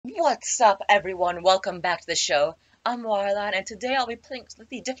What's up, everyone? Welcome back to the show. I'm Warlan, and today I'll be playing a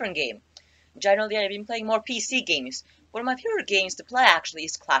slightly different game. Generally, I've been playing more PC games. One of my favorite games to play, actually,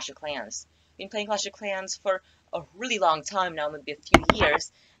 is Clash of Clans. I've been playing Clash of Clans for a really long time now, maybe a few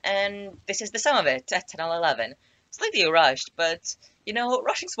years, and this is the sum of it, at 10 or 11. Slightly rushed, but,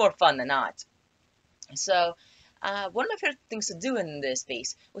 rushing's more fun than not. So, one of my favorite things to do in this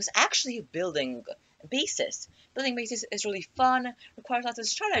space was actually building bases. Building bases is really fun, requires lots of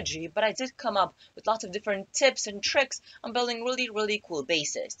strategy, but I did come up with lots of different tips and tricks on building really cool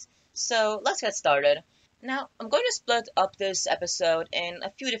bases. So, let's get started. Now, I'm going to split up this episode in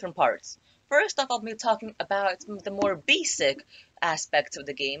a few different parts. First off, I'll be talking about some of the more basic aspects of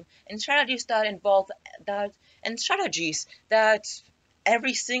the game and strategies that involve that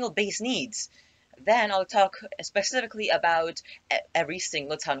every single base needs. Then I'll talk specifically about every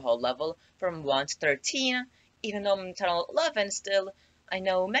single Town Hall level from 1 to 13. Even though I'm in Town Hall 11 still, I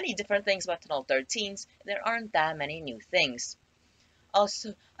know many different things about Town Hall 13s. There aren't that many new things.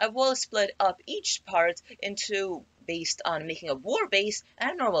 Also, I will split up each part into based on making a war base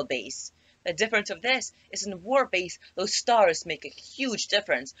and a normal base. The difference of this is in war base, those stars make a huge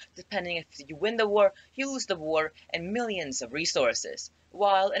difference depending if you win the war, you lose the war, and millions of resources.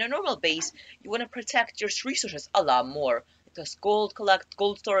 While in a normal base, you want to protect your resources a lot more, because gold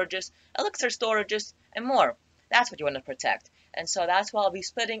storages, elixir storages, and more. That's what you want to protect, and so that's why I'll be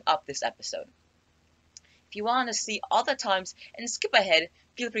splitting up this episode. If you want to see all the times and skip ahead,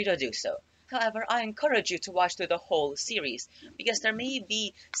 feel free to do so. However, I encourage you to watch through the whole series, because there may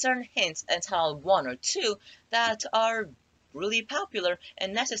be certain hints in Town Hall 1 or 2 that are really popular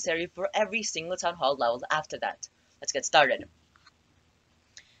and necessary for every single Town Hall level after that. Let's get started.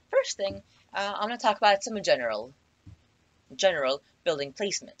 First thing, I'm going to talk about some general building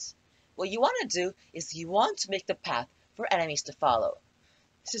placements. What you want to do is you want to make the path for enemies to follow.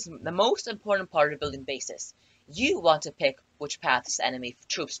 This is the most important part of building bases. You want to pick which paths enemy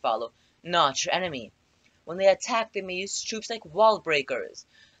troops follow, not your enemy. When they attack, they may use troops like wall breakers,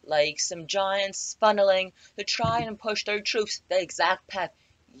 like some giants funneling to try and push their troops the exact path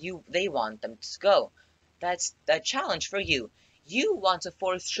they want them to go. That's the challenge for you. You want to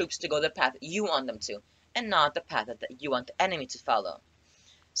force troops to go the path you want them to, and not the path that you want the enemy to follow.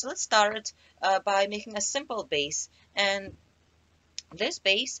 So let's start by making a simple base, and this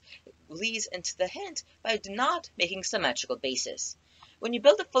base leads into the hint by not making symmetrical bases. When you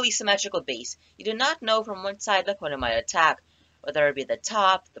build a fully symmetrical base, you do not know from what side the opponent might attack, whether it be the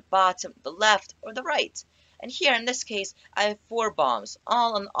top, the bottom, the left, or the right. And here, in this case, I have 4 bombs,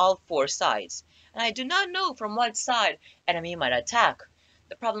 all on all 4 sides, and I do not know from what side enemy might attack.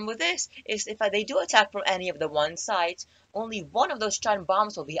 The problem with this is if they do attack from any of the 1 sides, only one of those giant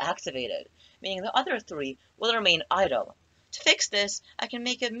bombs will be activated, meaning the other 3 will remain idle. To fix this, I can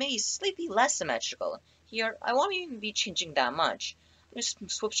make a maze slightly less symmetrical. Here, I won't even be changing that much. I'm just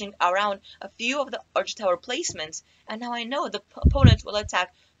switching around a few of the archer tower placements, and now I know the opponent will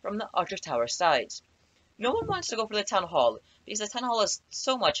attack from the archer tower sides. No one wants to go for the town hall, because the town hall has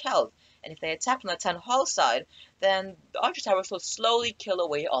so much health, and if they attack from the town hall side, then the archer towers will slowly kill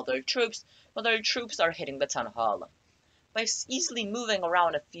away all their troops, while their troops are hitting the town hall. By easily moving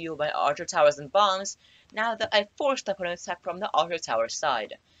around a few of my archer towers and bombs, now that I forced the opponent to attack from the archer tower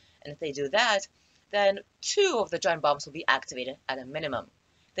side. And if they do that, then 2 of the giant bombs will be activated at a minimum.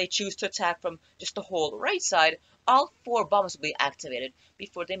 If they choose to attack from just the whole right side, all 4 bombs will be activated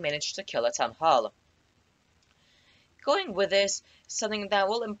before they manage to kill a town hall. Going with this, something that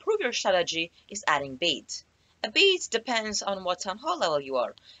will improve your strategy is adding bait. A bait depends on what town hall level you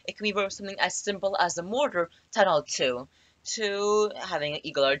are. It can be from something as simple as a mortar, Town Hall 2, to having an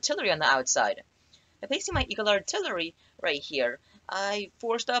eagle artillery on the outside. By placing my eagle artillery right here, I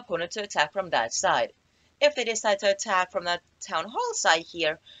force the opponent to attack from that side. If they decide to attack from the town hall side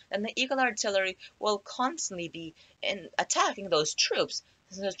here, then the eagle artillery will constantly be attacking those troops,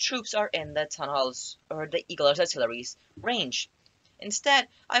 since the troops are in the town halls or the eagle artillery's range. Instead,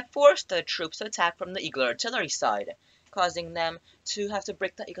 I force the troops to attack from the eagle artillery side, causing them to have to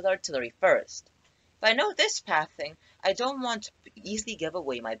break the eagle artillery first. If I know this pathing, I don't want to easily give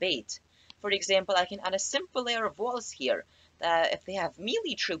away my bait. For example, I can add a simple layer of walls here, that if they have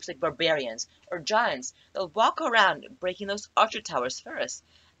melee troops like barbarians or giants, they'll walk around breaking those archer towers first,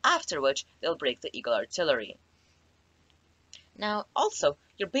 after which they'll break the eagle artillery. Now, also,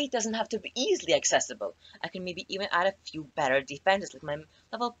 your bait doesn't have to be easily accessible. I can maybe even add a few better defenses, like my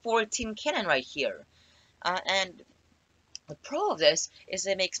level 14 cannon right here. And the pro of this is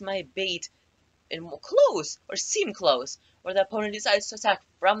it makes my bait close, or seem close, where the opponent decides to attack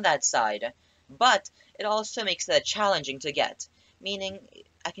from that side. But it also makes it challenging to get, meaning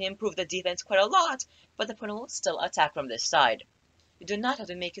I can improve the defense quite a lot, but the opponent will still attack from this side. You do not have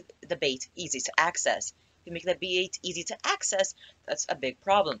to make the bait easy to access. If you make the bait easy to access, that's a big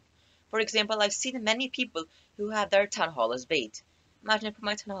problem. For example, I've seen many people who have their town hall as bait. Imagine I put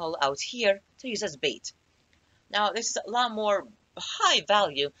my town hall out here to use as bait. Now, this is a lot more high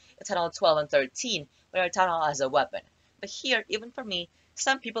value in town hall 12 and 13, when our town hall has a weapon. But here, even for me,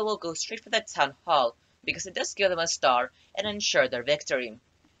 some people will go straight for the town hall because it does give them a star and ensure their victory.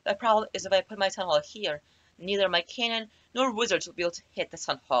 The problem is if I put my town hall here, neither my cannon nor wizards will be able to hit the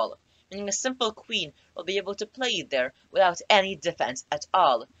town hall, meaning a simple queen will be able to play there without any defense at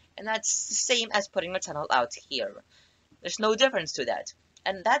all, and that's the same as putting a town hall out here. There's no difference to that,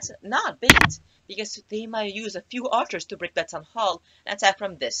 and that's not bait, because they might use a few archers to break that town hall and attack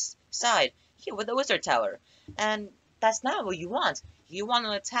from this side, here with the wizard tower, and that's not what you want. You want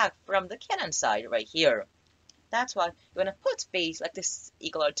to attack from the cannon side right here. That's why you want to put base like this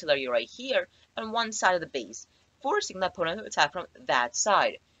eagle artillery right here on one side of the base, forcing the opponent to attack from that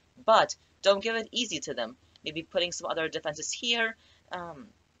side. But don't give it easy to them. Maybe putting some other defenses here.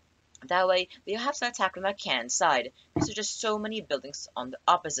 That way they have to attack from that cannon side. Because there's just so many buildings on the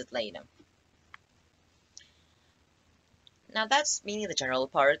opposite lane. Now that's mainly the general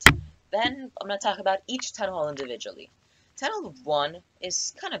part. Then I'm going to talk about each town hall individually. Town hall 1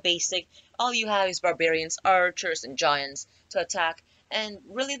 is kind of basic. All you have is barbarians, archers, and giants to attack, and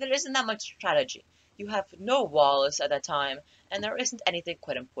really there isn't that much strategy. You have no walls at that time, and there isn't anything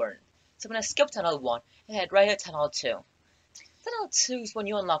quite important. So I'm going to skip town hall 1 and head right to town hall 2. Town hall 2 is when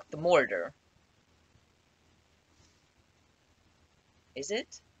you unlock the mortar. Is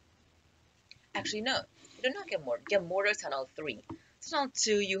it? Actually, no. You do not get mortar. You get mortar town hall 3. Town hall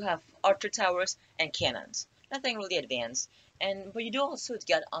 2, you have archer towers and cannons. Nothing really advanced, but you do also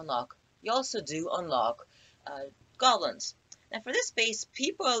do unlock goblins. And for this base,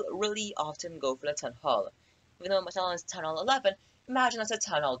 people really often go for the town hall. Even though my town hall is town hall 11, imagine that's a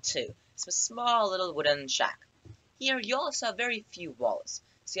town hall 2. It's a small little wooden shack. Here, you also have very few walls,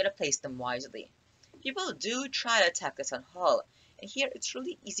 so you gotta place them wisely. People do try to attack the town hall, and here it's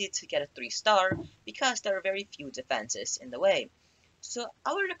really easy to get a 3-star because there are very few defenses in the way. So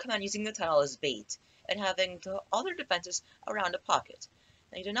I would recommend using the town hall as bait and having the other defenses around the pocket.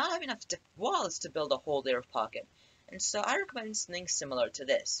 Now you do not have enough walls to build a whole layer of pocket, and so I recommend something similar to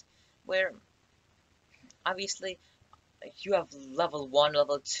this, where obviously you have level 1,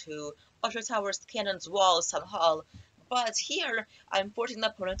 level 2, archer towers, cannons, walls, town hall, but here I'm forcing the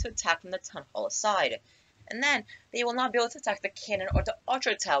opponent to attack from the town hall side. And then they will not be able to attack the cannon or the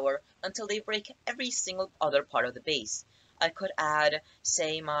archer tower until they break every single other part of the base. I could add,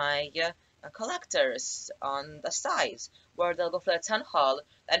 say, my collectors on the sides, where they'll go for the town hall,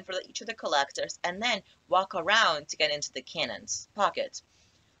 then for each of the collectors, and then walk around to get into the cannon's pocket.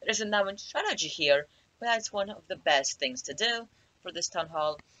 There isn't that much strategy here, but that's one of the best things to do for this town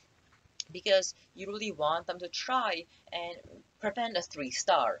hall, because you really want them to try and prevent a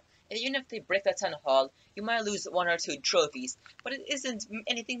 3-star. And even if they break the town hall, you might lose 1 or 2 trophies, but it isn't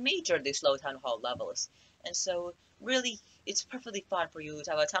anything major at these low town hall levels. And so, really, it's perfectly fine for you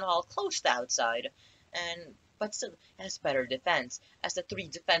to have a town hall close to the outside, but still it has better defense, as the 3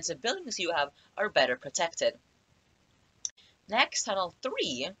 defensive buildings you have are better protected. Next, town hall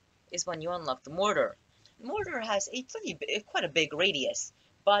 3 is when you unlock the mortar. The mortar has quite a big radius,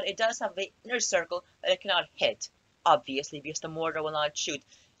 but it does have an inner circle that it cannot hit, obviously, because the mortar will not shoot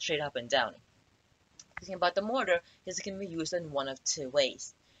straight up and down. The thing about the mortar is it can be used in one of 2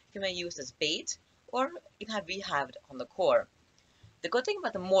 ways. It can be used as bait, or you can have it on the core. The good thing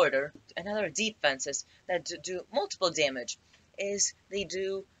about the mortar and other defenses that do multiple damage is they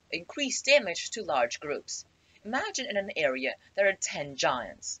do increase damage to large groups. Imagine in an area there are 10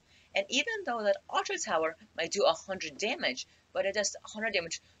 giants, and even though that archer tower might do 100 damage, but it does 100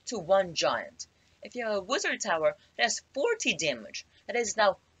 damage to 1 giant. If you have a wizard tower that has 40 damage, that is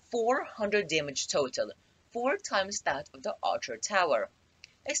now 400 damage total, 4 times that of the archer tower.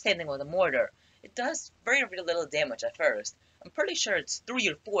 The same thing with the mortar. It does very little damage at first. I'm pretty sure it's 3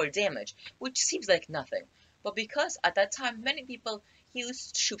 or 4 damage, which seems like nothing. But because at that time many people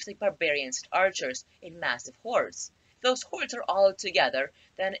used troops like barbarians and archers in massive hordes. If those hordes are all together,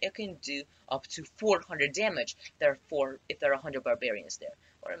 then it can do up to 400 damage. If there are 100 barbarians there,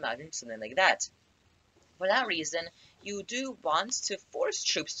 or imagine something like that. For that reason, you do want to force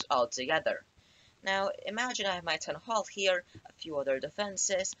troops all together. Now, imagine I have my town hall here, a few other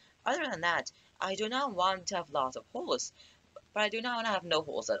defenses. Other than that, I do not want to have lots of holes, but I do not want to have no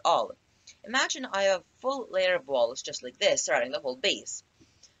holes at all. Imagine I have a full layer of walls just like this surrounding the whole base.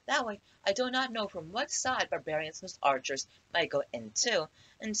 That way, I do not know from what side barbarians and archers might go into,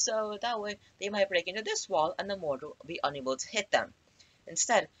 and so that way they might break into this wall and the mortar will be unable to hit them.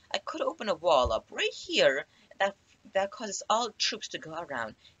 Instead, I could open a wall up right here that that causes all troops to go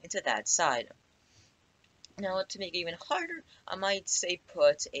around into that side. Now, to make it even harder, I might say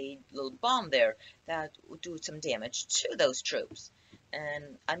put a little bomb there that would do some damage to those troops.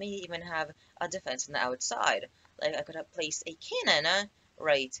 And I may even have a defense on the outside. Like I could have placed a cannon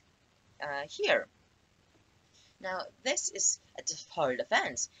right here. Now, this is a hard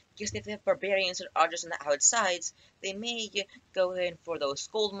defense, because if they have barbarians and archers on the outsides, they may go in for those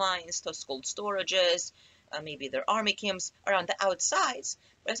gold mines, those gold storages, maybe their army camps around the outsides,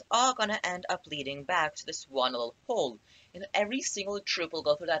 but it's all going to end up leading back to this one little hole, and every single troop will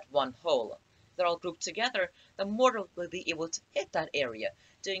go through that one hole. If they're all grouped together, the mortar will be able to hit that area,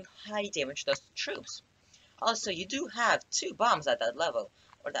 doing high damage to those troops. Also, you do have two bombs at that level,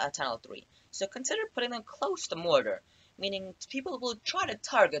 or at tunnel 3, so consider putting them close to mortar, meaning people will try to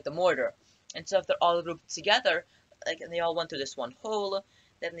target the mortar. And so if they're all grouped together, like and they all went through this one hole,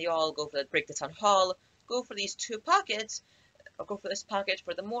 then they all go for the break the tunnel hall, go for these two pockets, or go for this pocket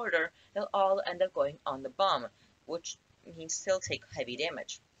for the mortar, they'll all end up going on the bomb, which means still take heavy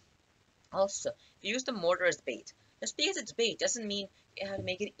damage. Also, if you use the mortar as bait, just because it's bait doesn't mean you have to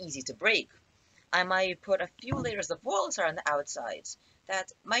make it easy to break. I might put a few layers of walls around the outsides that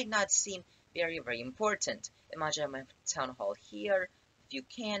might not seem very important. Imagine my town hall here, a few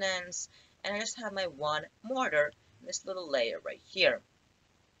cannons, and I just have my one mortar in this little layer right here.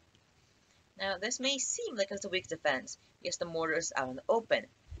 Now this may seem like it's a weak defense because the mortar is out in the open,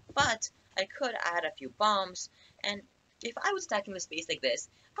 but I could add a few bombs, and if I was attacking the space like this,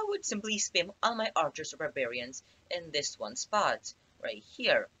 I would simply spam all my archers or barbarians in this one spot, right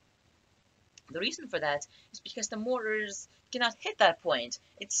here. The reason for that is because the mortars cannot hit that point.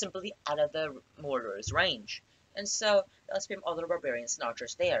 It's simply out of the mortar's range. And so, let's spam all the barbarians and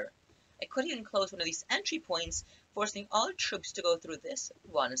archers there. I could even close one of these entry points, forcing all troops to go through this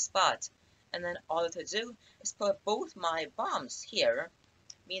one spot. And then all I have to do is put both my bombs here,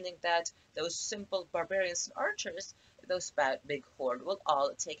 meaning that those simple barbarians and archers, those big horde, will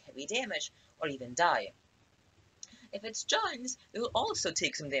all take heavy damage or even die. If it's giants, they will also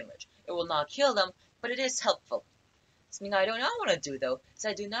take some damage. It will not kill them, but it is helpful. Something I do not want to do though, is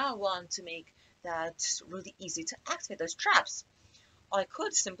I do not want to make that really easy to activate those traps. I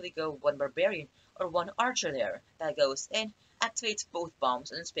could simply go one barbarian or one archer there that goes in, activates both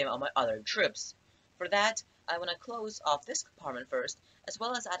bombs, and spam on my other troops. For that, I want to close off this compartment first, as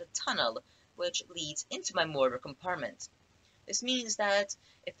well as add a tunnel which leads into my mortar compartment. This means that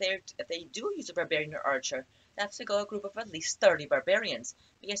if they do use a barbarian or archer, they have to go a group of at least 30 barbarians,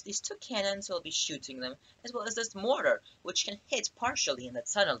 because these two cannons will be shooting them, as well as this mortar, which can hit partially in the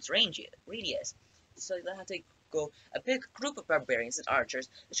tunnel's radius. So they'll have to go a big group of barbarians and archers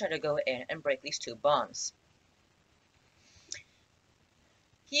to try to go in and break these two bombs.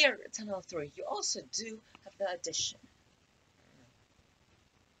 Here at Tunnel 3, you also do have the addition.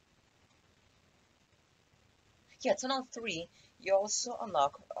 Yeah, Tunnel 3, you also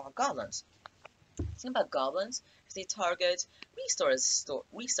unlock goblins. The thing about goblins is they target resource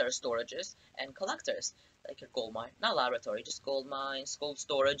storages and collectors, like your gold mine, not laboratory, just gold mines, gold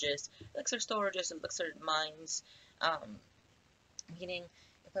storages, elixir storages, elixir mines. Meaning,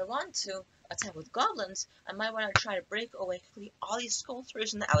 if I want to attack with goblins, I might want to try to break away quickly all these gold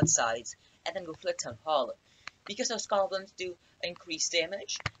storages on the outsides, and then go for the town hall. Because those goblins do increase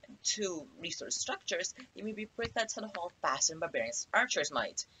damage to resource structures, they maybe break that town hall faster than barbarians archers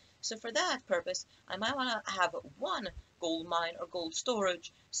might. So for that purpose, I might want to have one gold mine or gold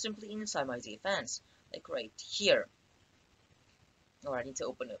storage simply inside my defense, like right here. Or I need to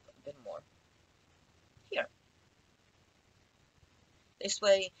open it a bit more. Here. This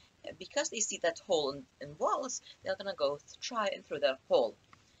way, because they see that hole in walls, they're gonna go try and through that hole.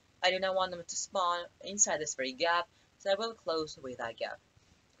 I do not want them to spawn inside this very gap, so I will close away that gap.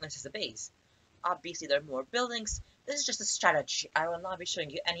 This is the base. Obviously, there are more buildings. This is just a strategy. I will not be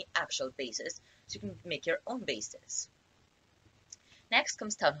showing you any actual bases, so you can make your own bases. Next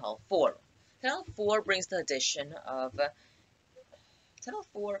comes Town Hall 4. Town Hall 4 brings the addition of Town Hall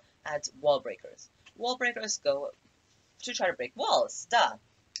 4 adds wall breakers. Wall breakers go to try to break walls, duh.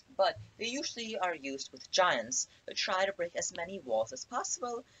 But they usually are used with giants who try to break as many walls as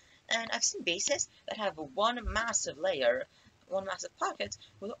possible. And I've seen bases that have one massive layer, one massive pocket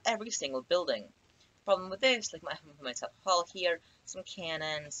with every single building. The problem with this, like my town hall here, some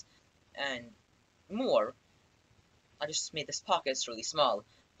cannons, and more, I just made this pockets really small.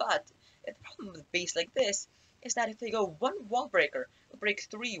 But the problem with a base like this is that if they go one wall breaker, they'll break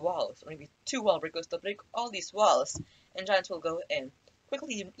 3 walls, or maybe 2 wall breakers, they'll break all these walls, and giants will go in,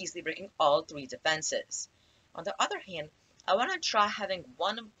 quickly and easily breaking all 3 defenses. On the other hand, I want to try having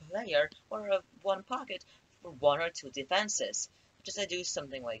one player or one pocket for 1 or 2 defenses, such as I do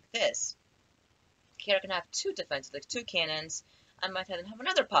something like this. Here I can have 2 defenses, like 2 cannons. I might then have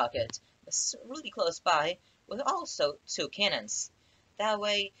another pocket that's really close by with also 2 cannons. That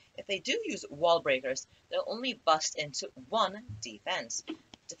way, if they do use wall breakers, they'll only bust into one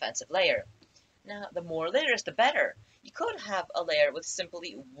defensive layer. Now, the more layers, the better. You could have a layer with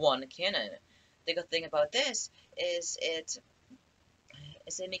simply 1 cannon. The good thing about this is it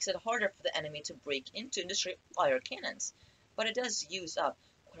makes it harder for the enemy to break into and destroy all your cannons. But it does use up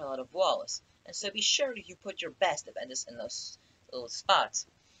quite a lot of walls, and so be sure you put your best defenses in those little spots.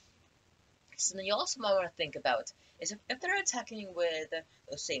 Something you also might want to think about is if they're attacking with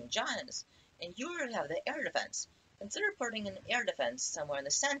those same giants, and you already have the air defense, consider putting an air defense somewhere in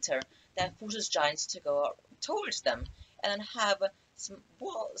the center that forces giants to go towards them, and then have some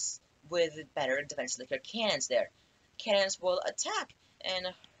walls with better defense like your cannons there. Cannons will attack and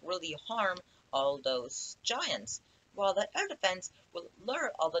really harm all those giants, while the air defense will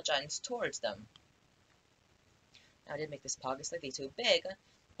lure all the giants towards them. Now I did make this pocket slightly too big,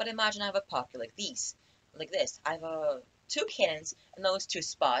 but imagine I have a pocket like these, like this. I have 2 cannons in those 2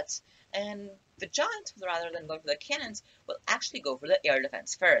 spots, and the giants, rather than going for the cannons, will actually go for the air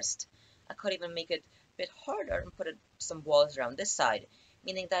defense first. I could even make it a bit harder and put some walls around this side,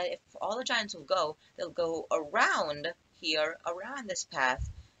 meaning that if all the giants will go, they'll go around here, around this path,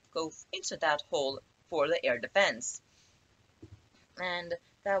 go into that hole for the air defense. And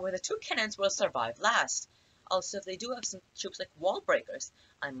that way the 2 cannons will survive last. Also, if they do have some troops like wall breakers,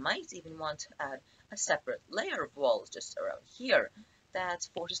 I might even want to add a separate layer of walls just around here that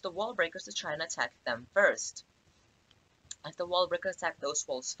forces the wall breakers to try and attack them first. If the wall breakers attack those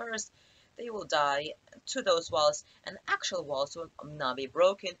walls first, they will die to those walls, and the actual walls will not be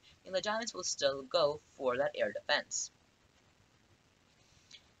broken, and the giants will still go for that air defense.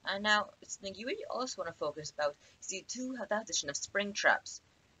 And now, something you really also want to focus about is you do have that addition of spring traps.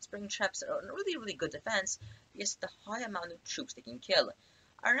 Spring traps are a really good defense because of the high amount of troops they can kill.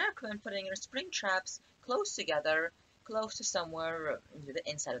 I recommend putting your spring traps close together, close to somewhere near the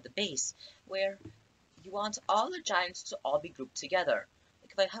inside of the base, where you want all the giants to all be grouped together.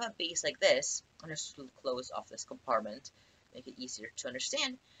 Like if I have a base like this, I'm just going to close off this compartment, make it easier to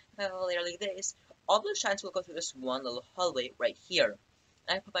understand. If I have a layer like this, all the giants will go through this one little hallway right here.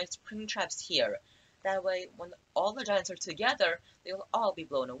 And I put my spring traps here. That way, when all the giants are together, they will all be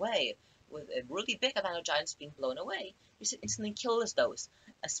blown away. With a really big amount of giants being blown away, you should instantly kill those.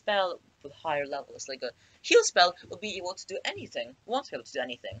 A spell with higher levels, like a heal spell, will be able to do anything, won't be able to do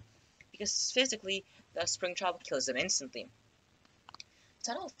anything, because physically, the spring trap kills them instantly.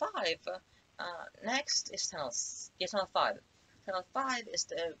 Tunnel 5, next is Tunnel 5. Tunnel 5 is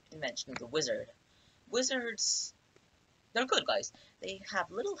the invention of the wizard. Wizards, they're good guys. They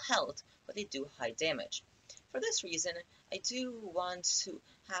have little health, but they do high damage. For this reason, I do want to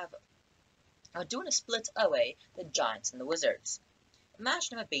have, a split away the giants and the wizards.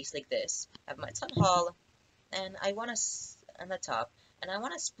 Imagine I have a base like this. I have my town hall, and I want to, on the top, and I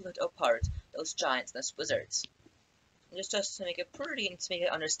want to split apart those giants and those wizards. And just to make it pretty and to make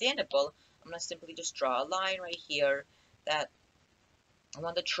it understandable, I'm going to simply just draw a line right here that I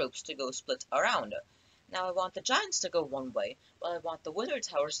want the troops to go split around. Now I want the giants to go one way, while I want the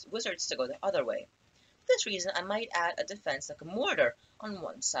wizards to go the other way. For this reason, I might add a defense like a mortar on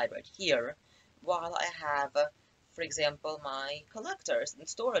one side right here, while I have, for example, my collectors and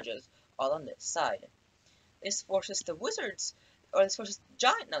storages all on this side. This forces the wizards, or this forces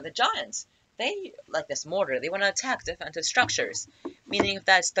the giants. They, like this mortar, they want to attack defensive structures, meaning if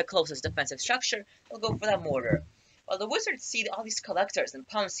that's the closest defensive structure, they'll go for that mortar. While the wizards see all these collectors and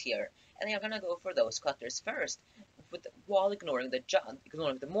pumps here, and they are going to go for those collectors first, while ignoring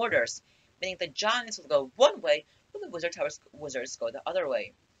the mortars, meaning the giants will go one way, while the wizards go the other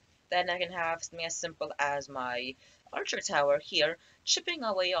way. Then I can have something as simple as my archer tower here, chipping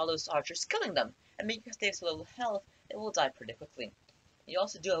away all those archers, killing them, and because they have so little health, they will die pretty quickly. You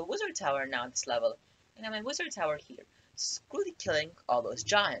also do a wizard tower now at this level, and I have my wizard tower here, really killing all those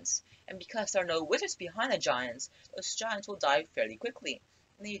giants. And because there are no wizards behind the giants, those giants will die fairly quickly,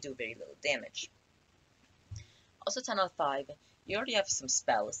 and they do very little damage. Also, Tunnel 5, you already have some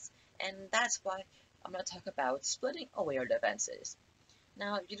spells, and that's why I'm going to talk about splitting away your defenses.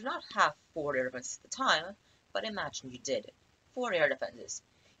 Now, you do not have 4 air defenses at the time, but imagine you did. 4 air defenses.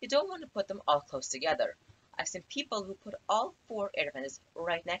 You don't want to put them all close together. I've seen people who put all 4 air defenses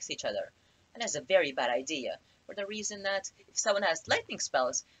right next to each other. And that's a very bad idea, for the reason that if someone has lightning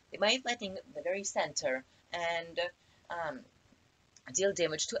spells, they might lightning the very center and um, deal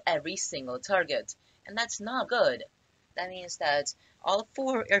damage to every single target. And that's not good. That means that all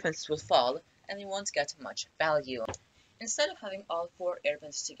four air defenses will fall, and they won't get much value. Instead of having all four air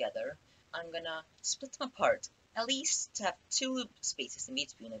defenses together, I'm gonna split them apart, at least to have two spaces in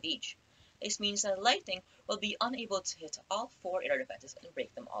between of each. This means that lightning will be unable to hit all four air defenses and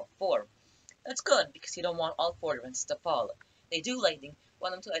break them all four. That's good, because you don't want all four defenses to fall. They do lightning,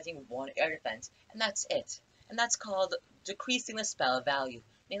 want them to lightning one air defense, and that's it. And that's called decreasing the spell value,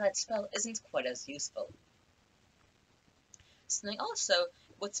 meaning that spell isn't quite as useful. Something also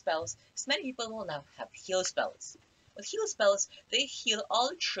with spells is many people will now have heal spells. With heal spells, they heal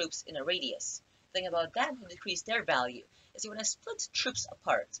all troops in a radius. The thing about that will decrease their value is you want to split troops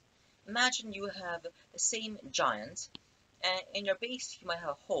apart. Imagine you have the same giant, and in your base you might have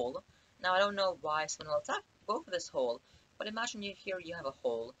a hole. Now I don't know why someone will go for this hole, but imagine here you have a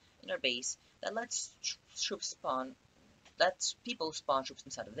hole in your base that lets people spawn troops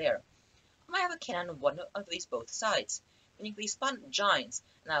inside of there. You might have a cannon on one of these both sides. When you spawn giants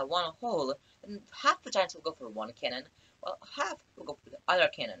and have one hole, then half the giants will go for one cannon, while half will go for the other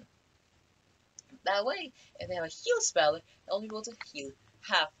cannon. That way, if they have a heal spell, they'll be able to heal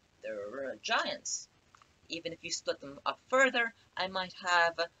half their giants. Even if you split them up further, I might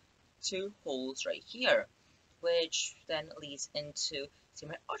have two holes right here, which then leads into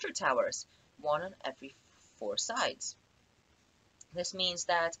my archer towers, one on every four sides. This means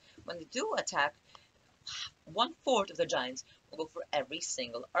that when they do attack, 1/4 of the giants will go for every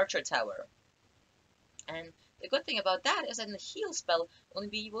single archer tower. And the good thing about that is that in the heal spell, only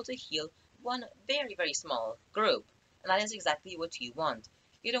be able to heal one very, very small group. And that is exactly what you want.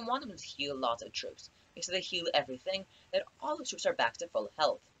 You don't want them to heal lots of troops, because if they heal everything, then all the troops are back to full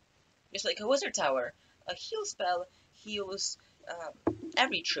health. Just like a wizard tower, a heal spell heals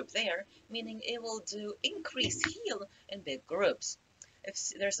every troop there, meaning it will do increased heal in big groups. If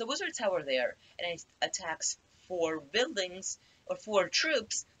there's a wizard tower there and it attacks 4 buildings or 4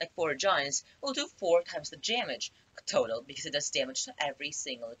 troops, like 4 giants, it will do 4 times the damage total, because it does damage to every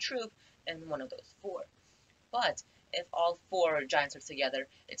single troop in one of those 4. But if all 4 giants are together,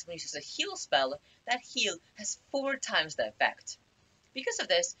 it's when you use a heal spell, that heal has 4 times the effect. Because of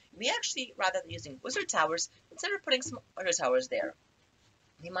this, we actually, rather than using wizard towers, consider putting some other towers there.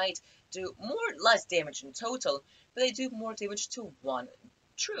 They might do less damage in total, but they do more damage to one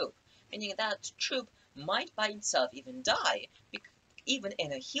troop, meaning that troop might by itself even die, even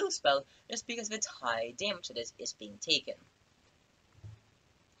in a heal spell, just because of its high damage that is being taken.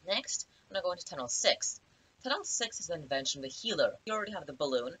 Next, I'm going to go into Tunnel 6. Tunnel 6 is the invention of the healer. You already have the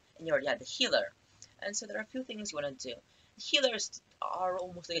balloon, and you already have the healer. And so there are a few things you want to do. Healers are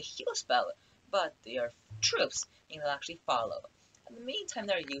almost like a heal spell, but they are troops, and they'll actually follow. And the main time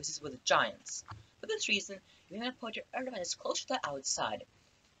they're used is with giants. For this reason, you want to put your air defense closer to the outside.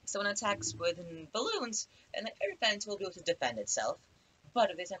 If someone attacks with balloons, then the air defense will be able to defend itself.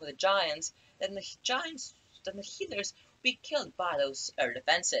 But if they attack with the giants, then the healers will be killed by those air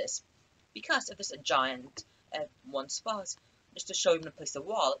defenses. Because if there's a giant at one spot, just to show you to place the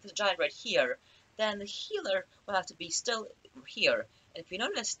wall, if there's a giant right here, then the healer will have to be still here. And if you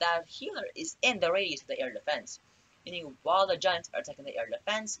notice, that healer is in the radius of the air defense, meaning while the giants are attacking the air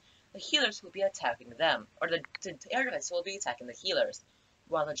defense, the healers will be attacking them, or the air defense will be attacking the healers,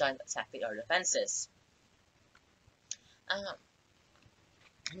 while the giants attack the air defenses.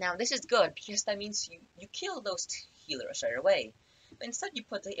 Now this is good, because that means you kill those healers right away. But instead you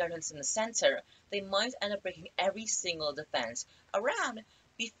put the air defense in the center, they might end up breaking every single defense around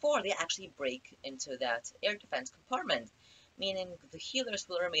before they actually break into that air defense compartment, meaning the healers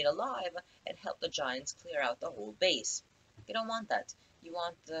will remain alive and help the giants clear out the whole base. You don't want that. You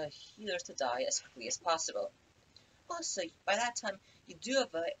want the healers to die as quickly as possible. Also, by that time, you do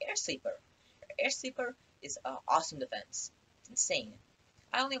have an air sleeper. Your air sleeper is an awesome defense. It's insane.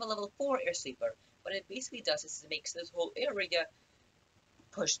 I only have a level 4 air sleeper. What it basically does is it makes this whole area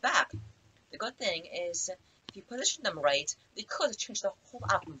push back. The good thing is, if you position them right, they could change the whole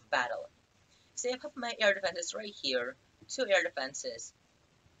outcome of battle. Say I put my air defenses right here, 2 air defenses,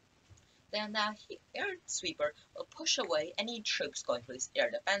 then that air sweeper will push away any troops going for these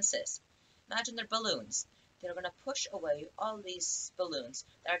air defenses. Imagine they're balloons. They're going to push away all these balloons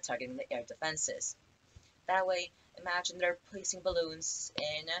that are targeting the air defenses. That way, imagine they're placing balloons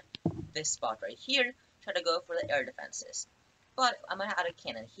in this spot right here, try to go for the air defenses. But I might add a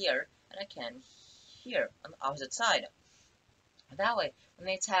cannon here and a cannon here on the opposite side. That way, when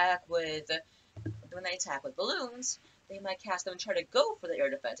they attack with balloons, they might cast them and try to go for the air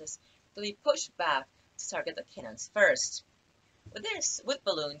defenses, They'll be pushed back to target the cannons first. With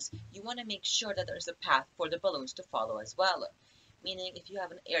balloons, you want to make sure that there's a path for the balloons to follow as well. Meaning, if you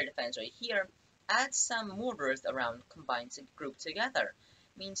have an air defense right here, add some mortars around combined to group together.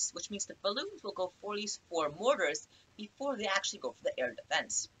 Which means the balloons will go for at least 4 mortars before they actually go for the air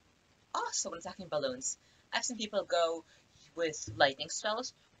defense. Also, when attacking balloons, I've seen people go with lightning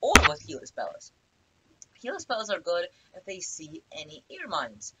spells or with heal spells. Heal spells are good if they see any air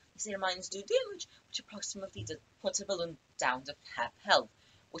mines. These air mines do damage, which approximately puts a balloon down to half health,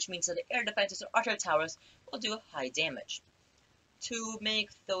 which means that the air defenses or archer towers will do high damage. To make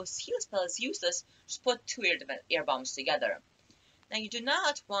those heal spells useless, just put 2 air bombs together. Now you do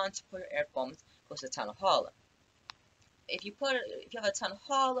not want to put your air bombs close to the town hall. If you have a town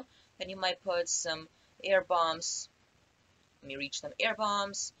hall, then you might put some air bombs. Let me reach them air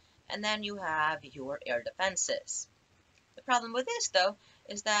bombs, and then you have your air defenses. The problem with this, though,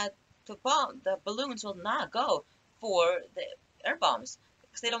 is that the balloons will not go for the air bombs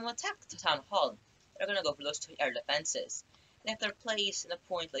because they don't attack the town hall. They're gonna go for those 2 air defenses. And if they're placed in a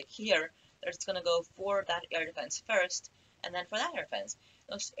point like here, they're just gonna go for that air defense first, and then for that air defense.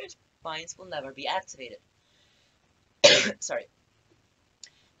 Those air mines will never be activated. Sorry.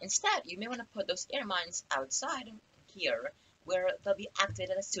 Instead, you may want to put those air mines outside here, where they'll be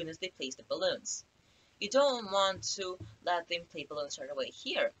activated as soon as they place the balloons. You don't want to let them play balloons right away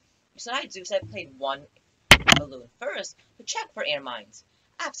here. So what I do is I played 1 balloon first to check for air mines,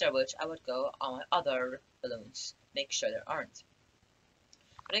 after which I would go on my other balloons, make sure there aren't.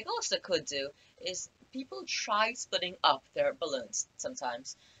 What I also could do is people try splitting up their balloons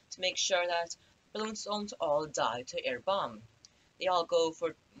sometimes to make sure that balloons don't all die to air bomb. They all go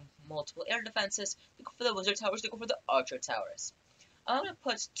for multiple air defenses, they go for the wizard towers, they go for the archer towers. I'm going to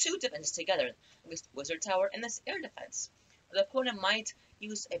put 2 defenses together, this wizard tower and this air defense. The opponent might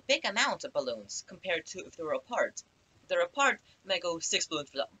use a big amount of balloons compared to if they were apart. If they're apart, they might go 6 balloons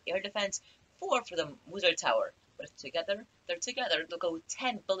for the air defense, 4 for the wizard tower. But if they're together, they'll go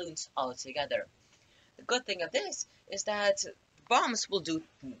 10 balloons all together. The good thing of this is that bombs will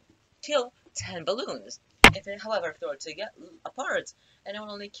kill 10 balloons. However, if they're apart, then it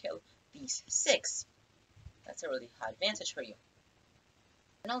will only kill these 6. That's a really high advantage for you.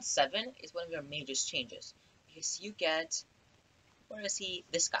 Channel 7 is one of your major changes, because you get, where is he?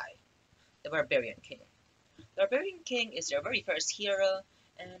 This guy, the Barbarian King. The Barbarian King is your very first hero,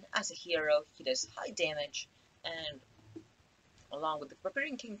 and as a hero, he does high damage, and along with the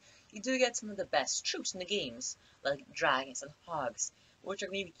Barbarian King, you do get some of the best troops in the games, like dragons and hogs, which are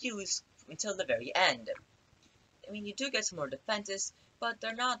going to be used until the very end. I mean, you do get some more defenses, but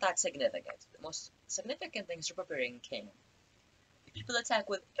they're not that significant. The most significant thing is your Barbarian King. If people attack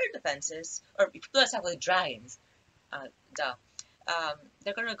with air defenses, or if people attack with dragons,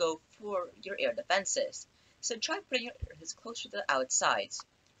 they're gonna go for your air defenses. So try putting your air defenses closer to the outsides.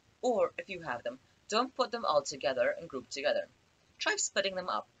 Or, if you have them, don't put them all together and group together. Try splitting them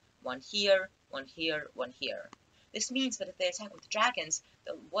up. 1 here, 1 here, 1 here. This means that if they attack with dragons,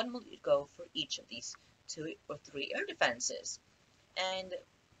 the 1 will go for each of these 2 or 3 air defenses. And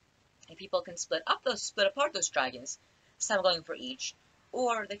if people can split apart those dragons, some going for each,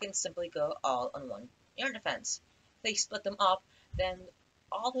 or they can simply go all on 1 air defense. If they split them up, then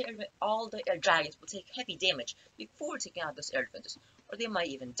all the air dragons will take heavy damage before taking out those air defenses, or they might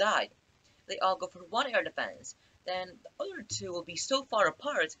even die. If they all go for 1 air defense, then the other 2 will be so far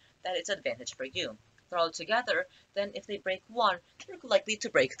apart that it's an advantage for you. If they're all together, then if they break 1, they're likely to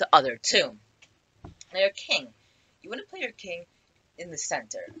break the other 2. Now your king. You want to play your king in the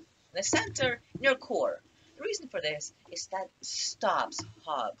center. In the center, in your core. The reason for this is that it stops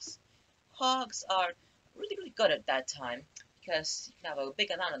hogs. Hogs are really, really good at that time because you can have a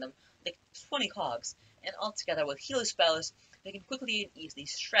big amount of them, like 20 hogs, and all together with heal spells, they can quickly and easily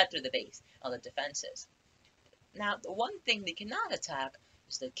shred through the base of the defenses. Now, the one thing they cannot attack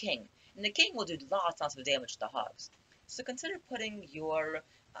is the king, and the king will do lots of damage to the hogs. So consider putting your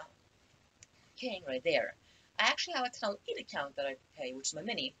king right there. I actually have a Tunnel 8 account that I play, which is my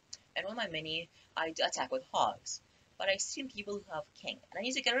mini, and on my mini, I attack with hogs. But I've seen people who have king, and I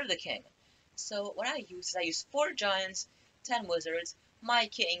need to get rid of the king. So what I use 4 giants, 10 wizards, my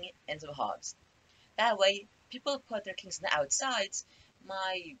king, and some hogs. That way, people put their kings on the outsides,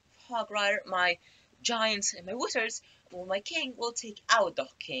 my hog rider, my giants, and my wizards, well, my king will take out the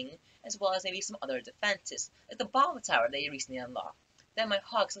king, as well as maybe some other defenses, like the bomb tower that you recently unlocked. Then my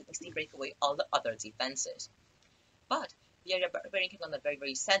hogs will instantly break away all the other defenses. But if you have your Barbarian King on the very,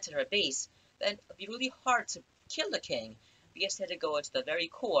 very center of base, then it'll be really hard to kill the king, because you have to go into the very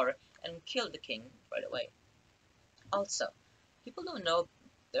core and kill the king right away. Also, people don't know,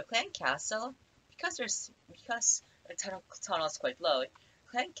 The clan castle, because the tunnel is quite low,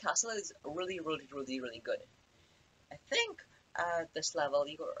 clan castle is really good. I think at this level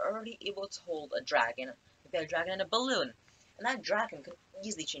you're already able to hold a dragon, maybe a dragon and a balloon, and that dragon can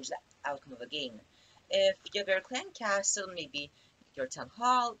easily change the outcome of a game. If you have your clan castle, maybe your town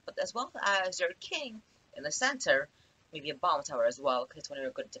hall, but as well as your king in the center, maybe a bomb tower as well, because it's one of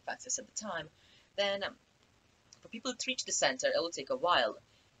your good defenses at the time, then for people to reach the center, it will take a while.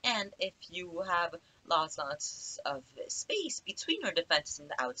 And if you have lots of space between your defenses and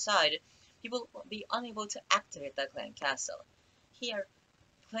the outside, people will be unable to activate the clan castle. Here,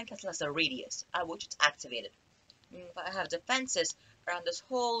 clan castle has a radius at which it's activated. If I have defenses around this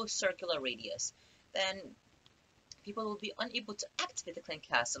whole circular radius, then people will be unable to activate the clan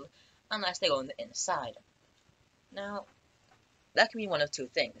castle unless they go on the inside. Now, that can be one of two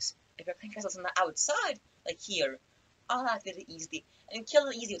things. If your clan castle's on the outside, like here, I'll activate it easily and kill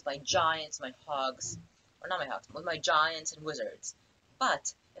it easy with my giants, my hogs, or not my hogs, with my giants and wizards.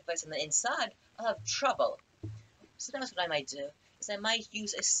 But if it's on the inside, I'll have trouble. So that's what I might do, is I might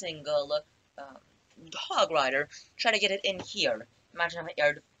use a single hog rider, try to get it in here. Imagine I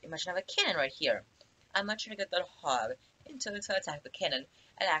have a cannon right here. I might try to get that hog to attack the cannon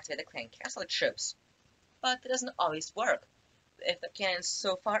and activate the clan castle troops. But it doesn't always work. If the cannon's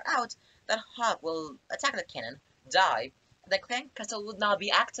so far out, that hog will attack the cannon, die, and the clan castle will not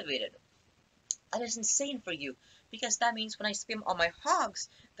be activated. That is insane for you, because that means when I spam all my hogs,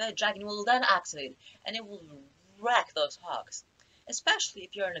 the dragon will then activate, and it will wreck those hogs. Especially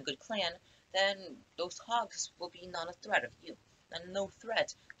if you're in a good clan, then those hogs will be not a threat of you, and no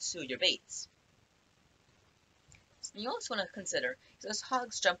threat to your base. And you also want to consider those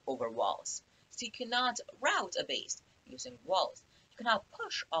hogs jump over walls, so you cannot route a base using walls. You cannot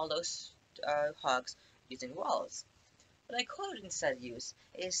push all those hogs using walls. What I could instead use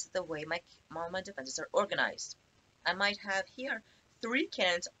is the way my defenses are organized. I might have here 3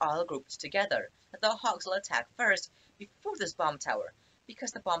 cannons all grouped together, that the hogs will attack first before this bomb tower,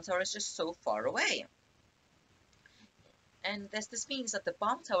 because the bomb tower is just so far away. And this means that the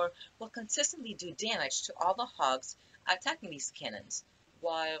bomb tower will consistently do damage to all the hogs attacking these cannons,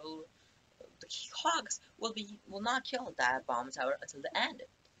 while the hogs will not kill that bomb tower until the end.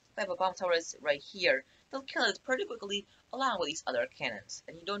 If a bomb tower is right here, they'll kill it pretty quickly along with these other cannons,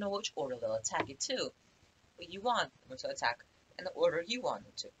 and you don't know which order they'll attack it to, but you want them to attack in the order you want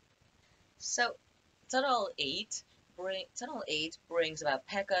them to. So Tunnel 8 brings about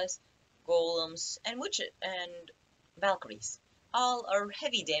P.E.K.K.A.s, golems, and Valkyries. All are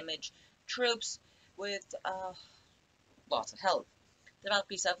heavy damage troops with lots of health. The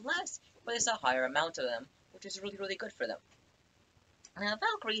Valkyries have less, but it's a higher amount of them, which is really good for them. Now,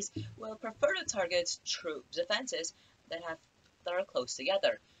 Valkyries will prefer to target troop defenses that are close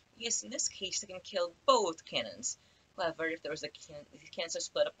together. Yes, in this case, they can kill both cannons. However, if these cannons are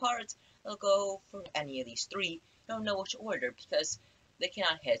split apart, they'll go for any of these 3. You don't know which order because they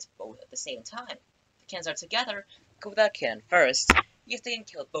cannot hit both at the same time. If the cannons are together, go with that cannon first. Yes, they can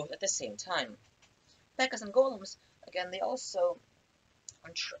kill both at the same time. P.E.K.K.A.s and golems, again, they also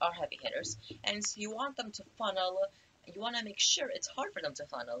are heavy hitters, and so you want them to funnel. You want to make sure it's hard for them to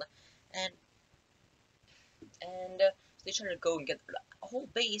funnel, and so they try to go and get a whole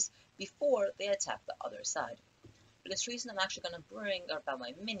base before they attack the other side. For this reason, I'm actually going to bring about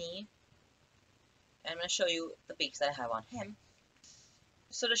my mini, and I'm going to show you the base that I have on him.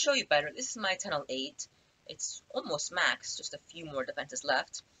 So to show you better, this is my Tunnel 8. It's almost max, just a few more defenses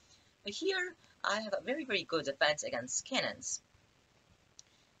left. But here, I have a very good defense against cannons,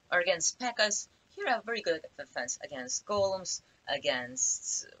 or against P.E.K.K.A.s. Here I have very good defense against golems,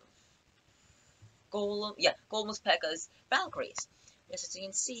 golems, P.E.K.K.A.s, Valkyries. Yes, as you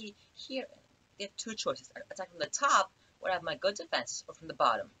can see, here you have 2 choices. Attack from the top, where I have my good defenses, or from the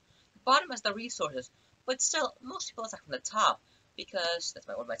bottom. The bottom has the resources, but still, most people attack from the top, because that's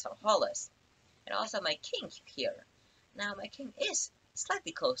where my town hall is. And I also have my king here. Now, my king is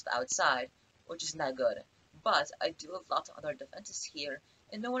slightly close to the outside, which is not good. But I do have lots of other defenses here,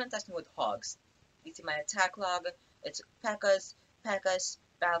 and no one attacks me with hogs. You see my attack log, it's P.E.K.K.A.s,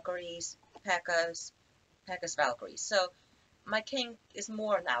 Valkyries, P.E.K.K.A.s, Valkyries. So, my king is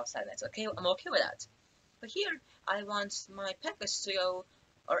more on the outside, that's okay, I'm okay with that. But here, I want my P.E.K.K.A.s to go,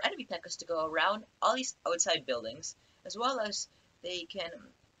 or enemy P.E.K.K.A.s to go around all these outside buildings, as well as they can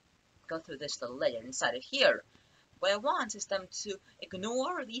go through this little layer inside of here. What I want is them to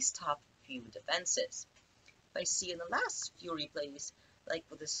ignore these top few defenses. If I see in the last few replays, like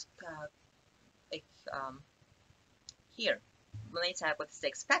with this, here, when they attack with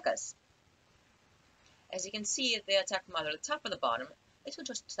 6 P.E.K.K.A.s. As you can see, they attack from either the top or the bottom, This will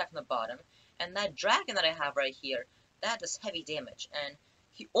just attack from the bottom. And that dragon that I have right here, that does heavy damage. And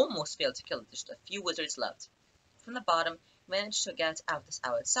he almost failed to kill it. Just a few wizards left. From the bottom, he managed to get out this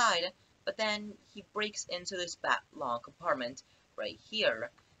outside, but then he breaks into this long compartment right here.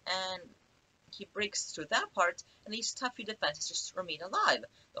 And he breaks through that part, and these tough few defenses just remain alive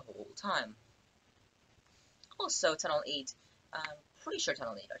the whole time. Also, Tunnel 8, I'm pretty sure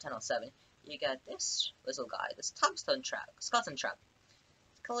Tunnel 8 or Tunnel 7, you get this little guy, this Tombstone Trap, Skeleton Trap.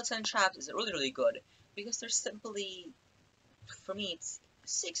 Skeleton Trap is really good because there's simply, for me, it's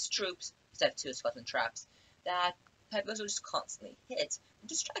 6 troops instead of 2 Skeleton Traps that P.E.K.K.A.s will just constantly hit and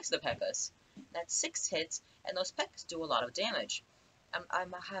distracts the P.E.K.K.A.s. That's 6 hits, and those P.E.K.K.A.s do a lot of damage. I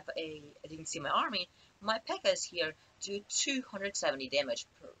have as you can see my army, my P.E.K.K.A.s here do 270 damage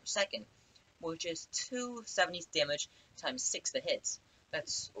per second, which is 270 damage times 6 the hits.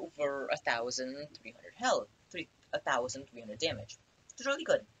 That's over 1,300 health, 1,300 damage. It's really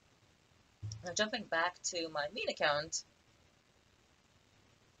good. Now jumping back to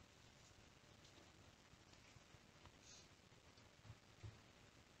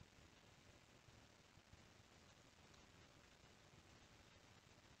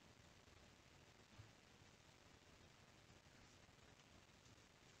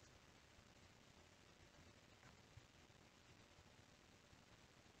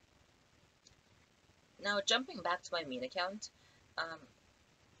my main account, um,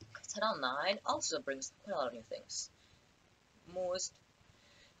 Tunnel 9 also brings quite a lot of new things. Most,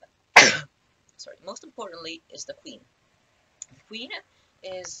 most importantly is the Queen. The Queen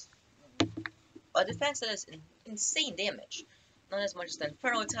is a defense that is insane damage. Not as much as the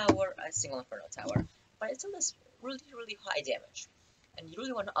Inferno Tower, a single Inferno Tower, but it still does really high damage. And you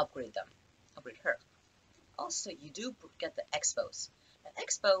really want to upgrade them. Upgrade her. Also, you do get the Expos. And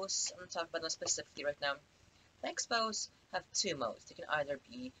Expos, I'm going to talk about them specifically right now. The Expos have 2 modes. They can either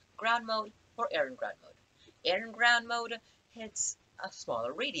be ground mode or air and ground mode. Air and ground mode hits a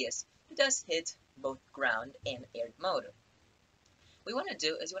smaller radius. It does hit both ground and air mode. What you want to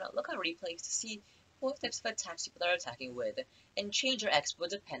do is you want to look at replays to see what types of attacks people are attacking with and change your Expo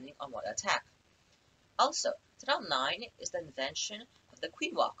depending on what attack. Also, Tunnel 9 is the invention of the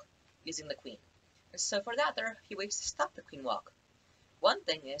Queen Walk, using the Queen. And so for that, there are a few ways to stop the Queen Walk. One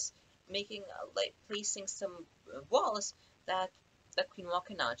thing is making placing some walls that the Queen Walk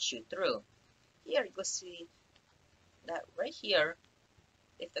cannot shoot through. Here you will see that right here,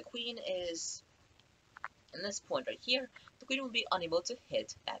 if the Queen is in this point right here, the Queen will be unable to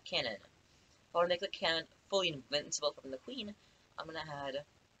hit that cannon. If I want to make the cannon fully invincible from the Queen, I'm gonna add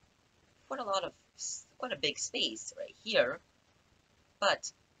quite a big space right here.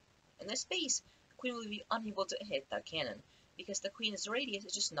 But in this space, the Queen will be unable to hit that cannon because the Queen's radius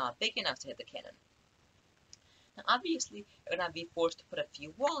is just not big enough to hit the cannon. Now obviously, you're going to be forced to put a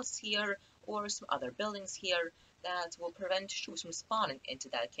few walls here or some other buildings here that will prevent troops from spawning into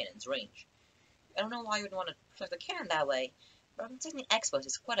that cannon's range. I don't know why you would want to protect the cannon that way, but I'm thinking Expos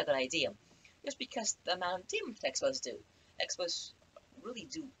is quite a good idea. Just because the amount of damage Expos do. Expos really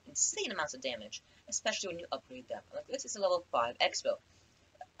do insane amounts of damage, especially when you upgrade them. Like this is a level 5 Expo.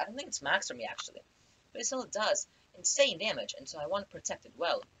 I don't think it's max for me actually, but it still does insane damage, and so I want to protect it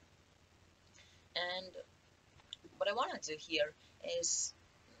well. And what I want to do here is,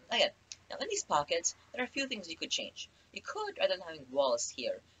 again, now in these pockets, there are a few things you could change. You could, rather than having walls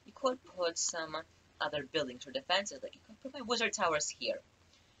here, you could put some other buildings or defenses, like you could put my wizard towers here.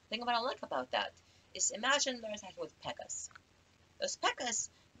 The thing what I like about that is, imagine they're attacking with P.E.K.K.A.s. Those P.E.K.K.A.s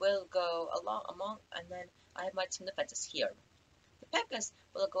will go among, and then I have my team defenses here. The P.E.K.K.A.s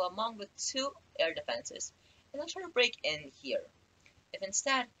will go among the 2 air defenses, and they'll try to break in here. If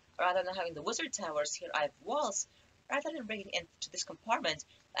instead, rather than having the wizard towers here, I have walls, rather than breaking into this compartment,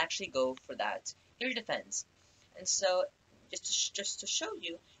 I actually go for that air defense. And so, just to show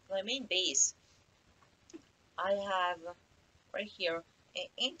you, my main base, I have right here an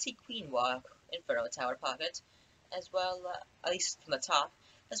anti-Queen Walk Inferno Tower pocket, as well, at least from the top,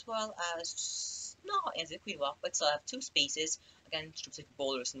 as well as not anti-Queen Walk, but still have 2 spaces against troops like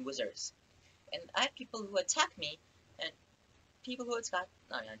bowlers and wizards. And I have people who attack me, and people who attack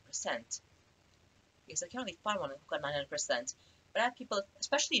 99%. Because I can only find one who got 99%. But I have people,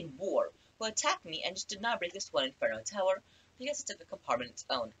 especially in war, who attack me and just did not break this one Inferno Tower because it's a compartment its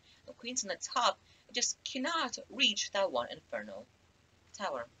own. The Queen's on the top, it just cannot reach that one Inferno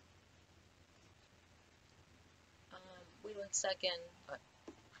Tower. Wait 1 second.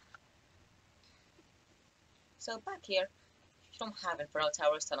 So back here, you don't have Inferno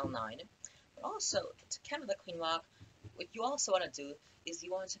Towers, Tunnel 9. But also, to counter the Queen Walk, what you also want to do is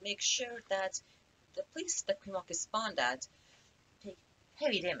you want to make sure that the place that Queen Walk is spawned at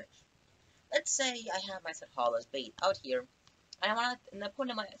heavy damage. Let's say I have my tunnel hall as bait out here, and I want an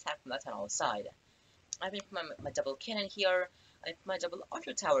opponent might attack from that tunnel side. I can put my double cannon here, I put my double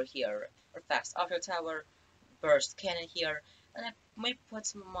archer tower here, or fast archer tower, burst cannon here, and I might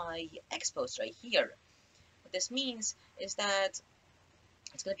put my X-post right here. What this means is that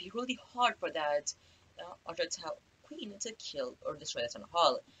it's going to be really hard for that archer tower queen to kill or destroy the tunnel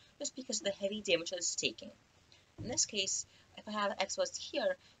hall, just because of the heavy damage that it's taking. In this case, if I have X-post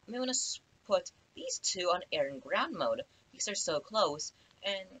here, I may want to put these two on air and ground mode, because they're so close,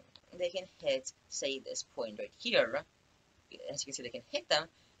 and they can hit, say, this point right here. As you can see, they can hit them,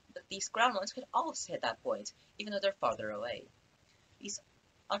 but these ground ones could also hit that point, even though they're farther away. These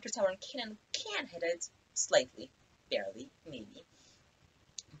Archer Tower and Cannon can hit it slightly, barely, maybe,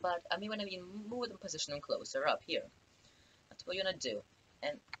 but I may want to move them, position them closer up here. That's what you want to do.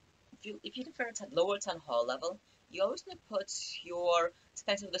 And if you prefer to lower town hall level, you always want to put your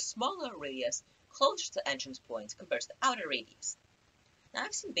defense with a smaller radius closer to entrance points compared to the outer radius. Now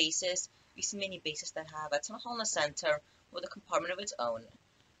I've seen bases, we've seen many bases that have a town hall in the center with a compartment of its own,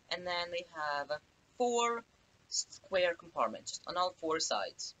 and then they have 4 square compartments on all 4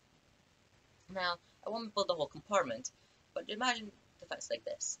 sides. Now I won't build the whole compartment, but imagine defense like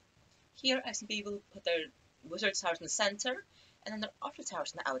this. Here I've seen people put their wizard towers in the center, and then their archer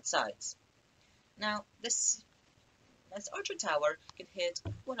towers on the outsides. Now this archer tower can hit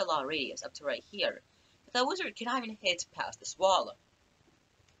quite a lot of radius up to right here, but the wizard cannot even hit past this wall.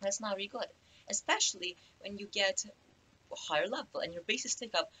 That's not very good, especially when you get a higher level and your bases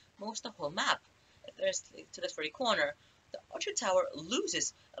take up most of the whole map. If there's to this very corner, the archer tower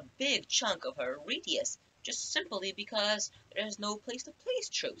loses a big chunk of her radius, just simply because there is no place to place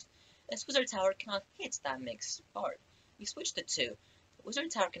troops. This wizard tower cannot hit that mixed part. We switch the two. The wizard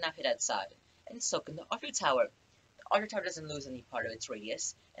tower cannot hit outside, and so can the archer tower. The archer tower doesn't lose any part of its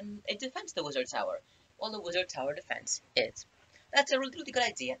radius, and it defends the wizard tower, while the wizard tower defends it. That's a really good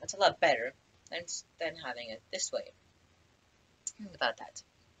idea. That's a lot better than having it this way. Think about that.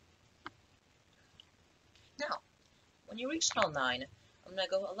 Now, when you reach Tunnel 9, I'm going to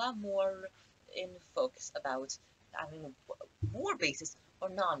go a lot more in focus about having war bases or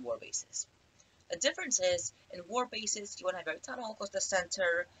non-war bases. The difference is, in war bases, you want to have your tunnel close to the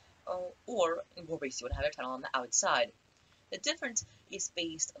center, or in war bases, you want to have your tunnel on the outside. The difference is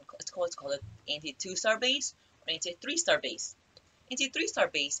based on, it's called an anti-2-star base or anti-3-star base. Anti-3-star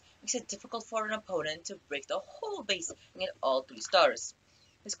base makes it difficult for an opponent to break the whole base and get all 3 stars.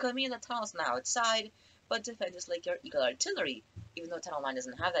 This could mean the tunnels on the outside, but defenders like your Eagle Artillery, even though Tunnel 9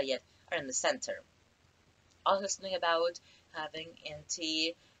 doesn't have that yet, are in the center. Also, something about having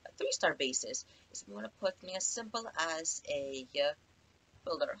anti-3-star bases is we want to put something as simple as a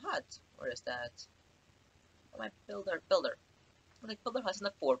builder hut. Where is that? Oh, my builder. Like builder huts in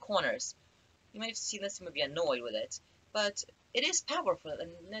the 4 corners. You might have seen this and may be annoyed with it, but it is powerful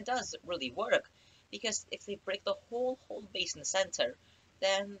and it does really work, because if they break the whole base in the center,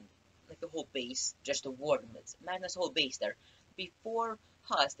 then like the whole base, just the warden, imagine this whole base there, before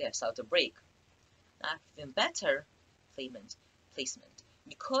huts they have started to break. Now, even better placement,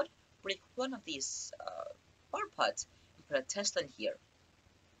 you could break one of these bar pods and put a Tesla in here.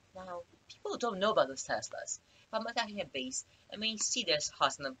 Now, people don't know about those Teslas. If I'm attacking a base, I may see this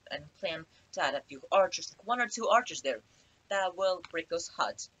hut and plan to add a few archers, like 1 or 2 archers there, that will break those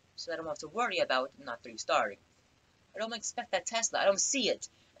huts, so I don't have to worry about not 3-starring. I don't expect that Tesla, I don't see it,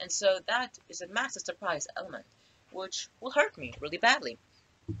 and so that is a massive surprise element, which will hurt me really badly.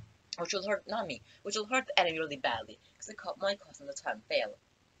 Which will hurt, not me, which will hurt the enemy really badly, because it might cause them to time fail.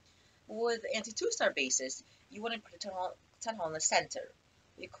 With anti-2-star bases, you want to put a town hall in the center.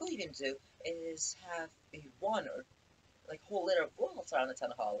 What you could even do is have maybe 1 or like whole layer of walls around the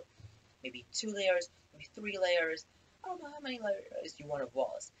town hall. Maybe 2 layers, maybe 3 layers. I don't know how many layers you want of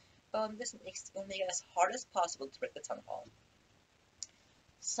walls. This will make it as hard as possible to break the town hall.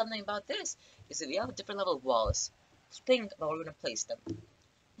 Something about this is that we have different level of walls. Think about where we're going to place them.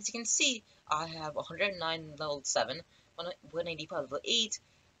 As you can see, I have 109 level 7, 185 level 8,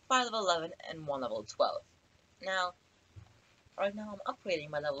 5 level 11, and 1 level 12. Now, right now I'm upgrading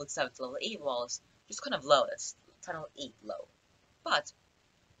my level 7 to level 8 walls, just kind of low, that's tunnel 8 low. But,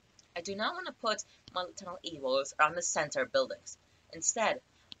 I do not want to put my tunnel 8 walls around the center buildings. Instead,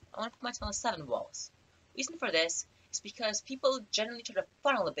 I want to put my tunnel 7 walls. Reason for this is because people generally try to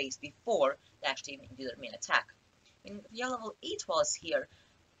funnel the base before they actually do their main attack. If you have level 8 walls here,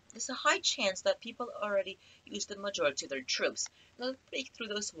 there's a high chance that people already use the majority of their troops. They'll break through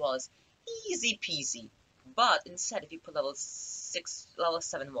those walls easy peasy. But instead, if you put level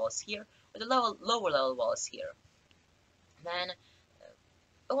 7 walls here, or the lower level walls here, then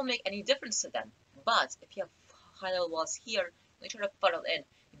it won't make any difference to them. But if you have high level walls here, make sure to funnel in.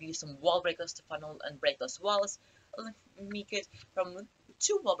 If you use some wall breakers to funnel and break those walls, it'll make it from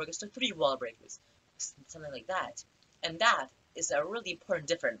 2 wall breakers to 3 wall breakers, something like that. And that is a really important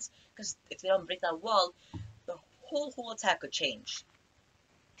difference, because if they don't break that wall, the whole attack could change.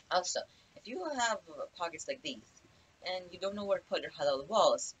 Also, if you have pockets like these, and you don't know where to put your high level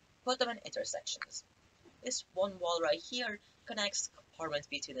walls, put them in intersections. This one wall right here connects compartments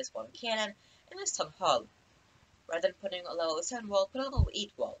between this one cannon and this town hall. Rather than putting a level 7 wall, put a level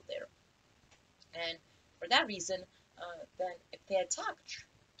 8 wall there. And for that reason, then if they attack,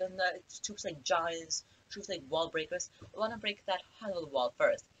 then the troops like giants, troops like wall breakers, want to break that high level wall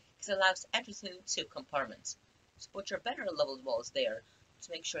first, because it allows entrance into compartments. So put your better leveled walls there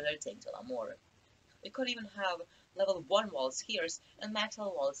to make sure they're taking a lot more. We could even have level 1 walls here and max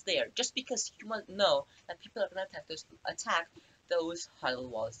level walls there, just because you might know that people are going to attack those high level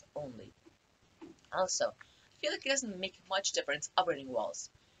walls only. Also, I feel like it doesn't make much difference upgrading walls.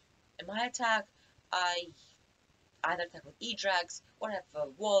 In my attack, I either attack with E-Drags or I have a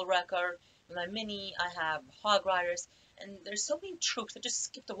Wall Wrecker. In my mini, I have Hog Riders, and there's so many troops that just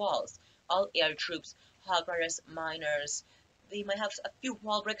skip the walls. All air troops, Hog Riders, miners. They might have a few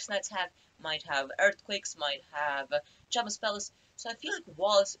wall breaks in attack, might have earthquakes, might have jump spells. So I feel like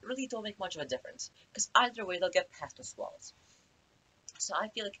walls really don't make much of a difference, because either way they'll get past those walls. So I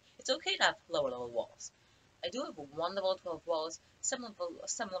feel like it's okay to have lower level walls. I do have 1 level 12 walls, some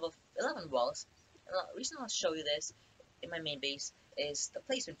level 11 walls, and the reason I'll show you this in my main base is the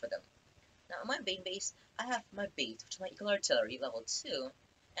placement for them. Now in my main base, I have my bait, which is my Eagle Artillery, level 2,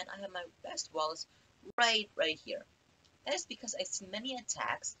 and I have my best walls right here. That is because I've seen many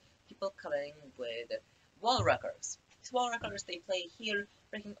attacks, people coming with wall wreckers. These wall wreckers, they play here,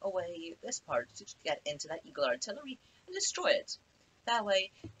 breaking away this part to get into that Eagle Artillery and destroy it. That way,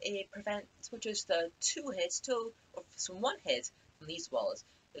 it switches the 2 hits to, or from 1 hit from these walls,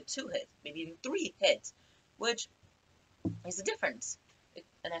 the 2 hits, maybe even 3 hits, which is the difference.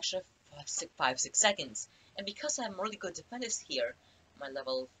 An extra 5-6 seconds. And because I'm really good defenders here, my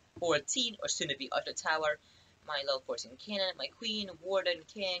level 14, or soon to be Usher Tower, my level 14 Cannon, my Queen, Warden,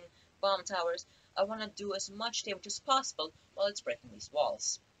 King, Bomb Towers, I want to do as much damage as possible while it's breaking these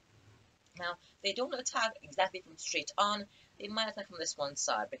walls. Now, they don't attack exactly from straight on, they might attack from this one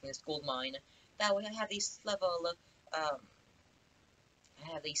side, breaking this gold mine. That way I have these level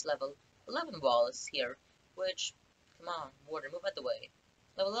 11 walls here, which, come on, Warden, move out the way.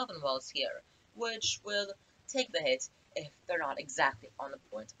 Level 11 walls here, which will take the hits if they're not exactly on the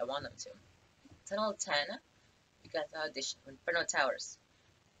point I want them to. Tunnel 10, you got the addition of Inferno Towers.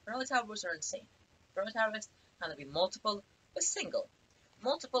 Inferno Towers are insane. Inferno Towers can be multiple or single.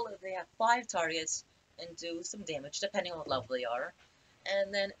 Multiple if they have 5 targets and do some damage depending on what level they are.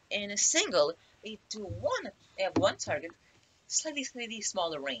 And then in a single, they have 1 target, slightly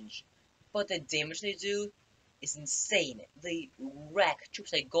smaller range. But the damage they do is insane. They wreck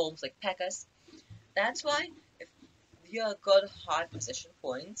troops like golems, like P.E.K.K.A.s. That's why if you have good high position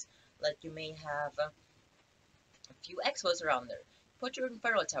points, like you may have a few expos around there, put your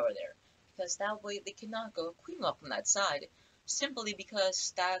Inferno Tower there, because that way they cannot go Queen Walk from that side, simply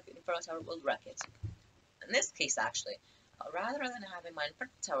because that Inferno Tower will wreck it. In this case, actually, rather than having my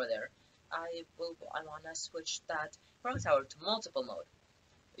Inferno Tower there, I want to switch that Inferno Tower to multiple mode.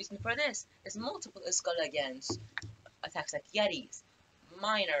 The reason for this is multiple is good against attacks like Yetis,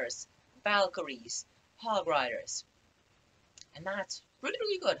 Miners, Valkyries, Hog Riders, and that's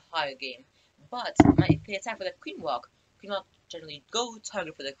really good high game. But if they attack with a Queen Walk generally go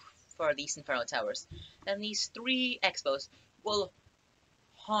target for these Inferno Towers. Then these 3 expos will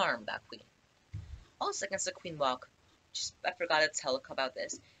harm that Queen. Also against the Queen Walk, I forgot to tell about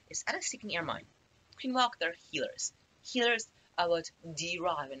this, is add a Seeking Air Mine. Queen Walk, they're healers. Healers are what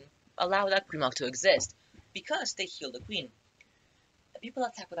derive and allow that Queen Walk to exist, because they heal the Queen. People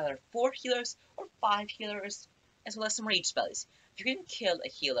attack with either 4 healers or 5 healers, as well as some rage spells. If you can kill a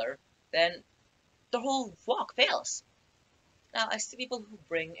healer, then the whole walk fails. Now, I see people who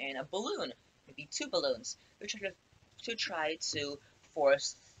bring in a balloon, maybe 2 balloons, to try to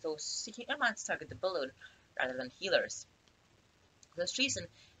force those Seeking Air Mines to target the balloon rather than healers. For this reason,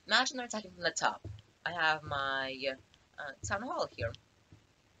 imagine they're attacking from the top. I have my town hall here,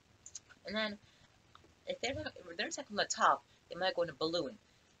 and then if they're attacking from the top, they might go in a balloon.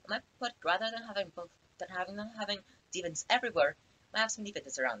 I might put, rather than having defense everywhere, I might have some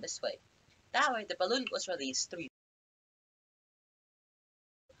defenses around this way. That way, the balloon goes for these 3.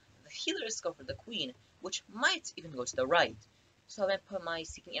 The healers go for the Queen, which might even go to the right. So I might put my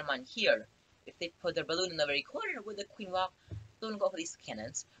Seeking Air Mine here. If they put their balloon in the very corner with the Queen Walk, don't go for these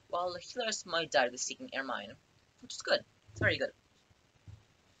cannons, while the healers might die to the Seeking Air Mine, which is good. It's very good.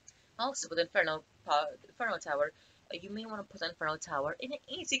 Also, with Inferno Tower, you may want to put Inferno Tower in an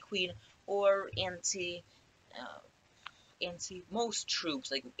anti-Queen or uh, anti most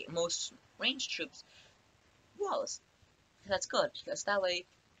troops, like most ranged troops, walls. That's good because that way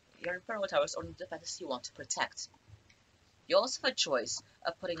your Inferno Towers are the defenses you want to protect. You also have a choice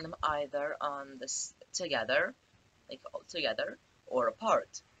of putting them either on this together, like all together, or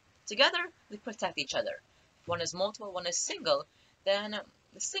apart. Together, they protect each other. If one is multiple, one is single, then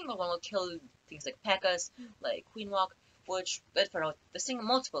the single one will kill things like P.E.K.K.A.s, like Queen Walk, which the single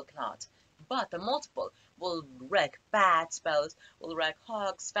multiple cannot. But the multiple will wreck bat spells, will wreck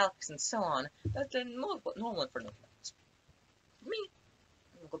hogs, falcons, and so on. That the normal Inferno cannot. For me,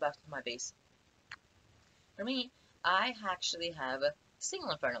 I'm gonna go back to my base. For me, I actually have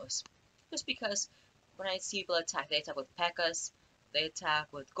single Infernos. Just because when I see people attack, they attack with P.E.K.K.A.s, they attack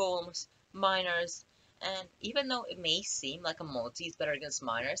with golems, miners, and even though it may seem like a multi is better against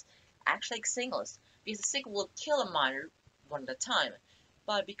miners, I actually like singles, because the single will kill a miner one at a time.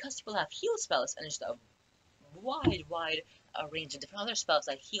 But because people have heal spells and just a wide range of different other spells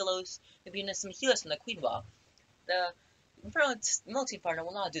like healos, maybe even some healers from the Queen Walk, the multi-inferno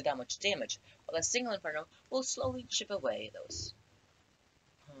will not do that much damage, while a single inferno will slowly chip away those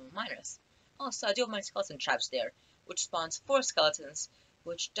miners. Also, I do have my skeleton traps there, which spawns 4 skeletons,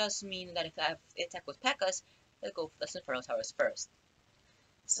 which does mean that if I attack with P.E.K.K.A.s, they'll go for the Inferno Towers first.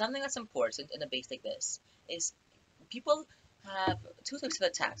 Something that's important in a base like this is people have 2 types of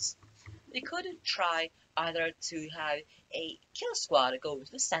attacks. They could try either to have a kill squad go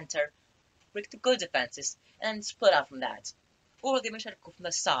to the center, break the good defenses, and then split out from that. Or they may try to go from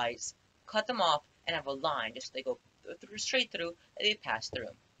the sides, cut them off, and have a line just so they go straight through and they pass through.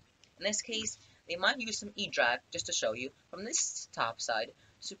 In this case, they might use some E-drag just to show you from this top side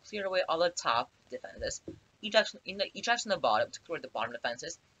to clear away all the top defenses. E-drags from the bottom to clear the bottom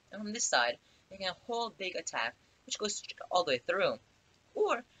defenses, and from this side, they can have a whole big attack which goes all the way through.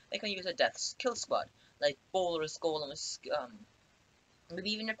 Or they can use a death kill squad like bowlers, golems,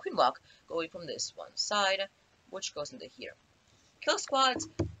 maybe even a Queen Walk going from this one side, which goes into here. Kill squads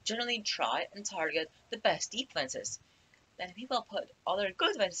generally try and target the best defenses. Then people put all their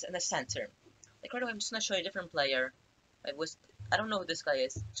good defenses in the center. Like right away, I'm just gonna show you a different player. I don't know who this guy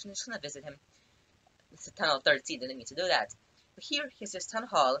is. I'm just gonna visit him. It's a tunnel 13. Didn't mean to do that. But here, here's his town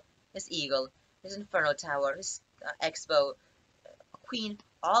hall, his eagle, his inferno tower, his expo, queen,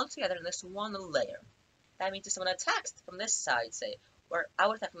 all together in this one little layer. That means if someone attacks from this side, say, or I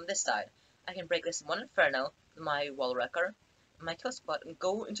would attack from this side, I can break this one inferno with my wall wrecker, my kill squad, and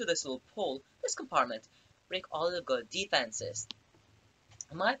go into this little pole, this compartment, break all the good defenses.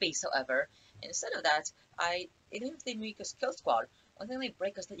 On my base, however, instead of that, even if they make us kill squad, one thing they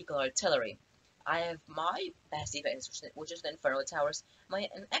break is the eagle artillery. I have my best defense, which is the inferno towers, my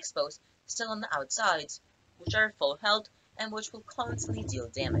expos still on the outsides, which are full health and which will constantly deal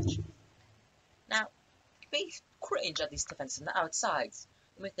damage. Now, you may cringe at these defenses on the outsides.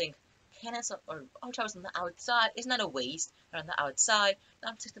 You may think, cannons or towers on the outside, isn't that a waste? They're on the outside,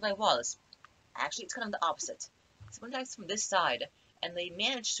 not protected by walls. Actually, it's kind of the opposite. Someone dies from this side, and they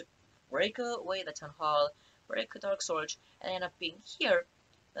manage to break away the town hall, break the dark storage, and end up being here.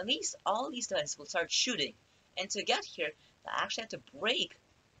 Then all these defenses will start shooting, and to get here, they actually have to break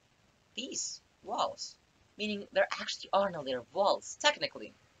these walls, meaning there actually are no layer of walls,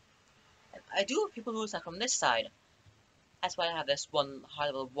 technically. And I do have people who attack from this side. That's why I have this one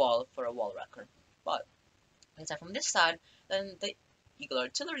high-level wall for a wall wrecker. But if I attack from this side, then the eagle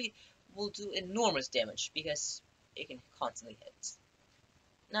artillery will do enormous damage because it can constantly hit.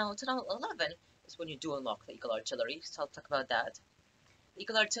 Now, tunnel 11 is when you do unlock the eagle artillery, so I'll talk about that. The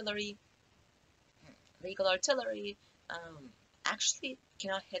eagle artillery actually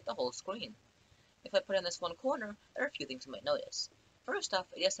cannot hit the whole screen. If I put it in this one corner, there are a few things you might notice. First off,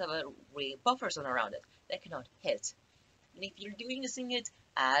 it has to have a buffer zone around it that cannot hit. And if you're using it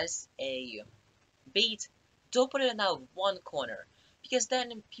as a bait, don't put it in that one corner, because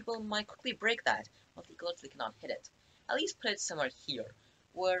then people might quickly break that, while the eagle artillery cannot hit it. At least put it somewhere here,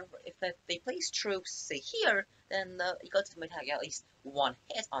 where if they place troops, say here, then the eagle artillery might have at least one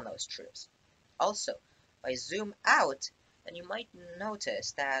hit on those troops. Also, if I zoom out, then you might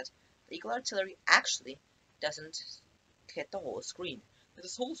notice that the eagle artillery actually doesn't hit the whole screen. There's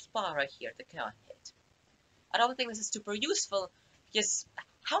this whole spot right here that cannot hit. I don't think this is super useful, because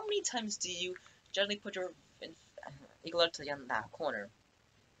how many times do you generally put your eagle artillery on that corner?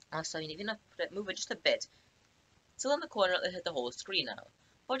 Also, I mean, if you move it just a bit, still on the corner, it'll hit the whole screen now.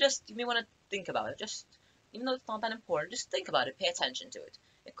 Or just, you may want to think about it, just Even though it's not that important, just think about it, pay attention to it.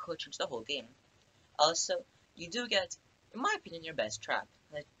 It could change the whole game. Also, you do get, in my opinion, your best trap,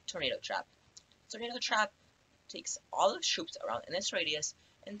 the tornado trap. Tornado trap takes all the troops around in its radius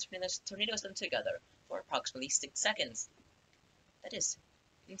and tornadoes them together for approximately 6 seconds. That is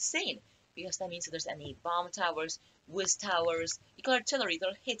insane, because that means if there's any bomb towers, whiz towers, equal artillery,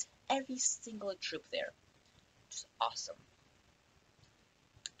 they'll hit every single troop there. Which is awesome.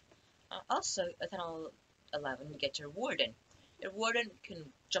 Also, at Tunnel 11, you get your Warden. Your Warden can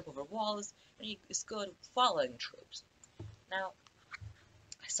jump over walls, and he is good at following troops. Now,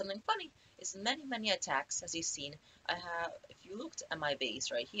 something funny is many attacks, as you've seen, I have, if you looked at my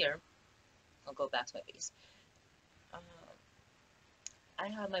base right here, I'll go back to my base. I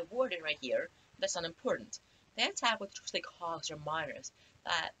have my Warden right here. That's not important. They attack with troops like hogs or miners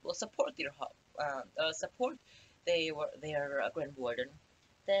that will support their Grand Warden.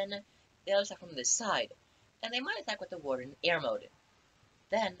 Then they'll attack from this side, and they might attack with the Warden in air mode.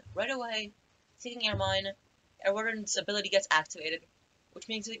 Then right away, taking air mine, Air Warden's ability gets activated, which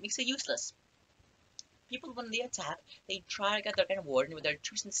makes it useless. People, when they attack, they try to get their Grand Warden with their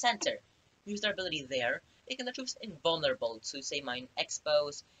troops in the center, use their ability there, making the troops invulnerable to, say, my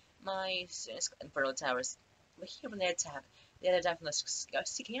Expos, my Inferno Towers. But here, when they attack from the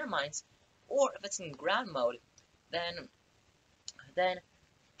seeking air mines, or if it's in ground mode, then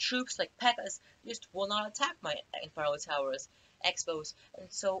troops like P.E.K.K.A.s just will not attack my Inferno Towers, Expos, and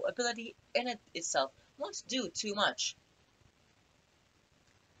so ability in itself won't do too much.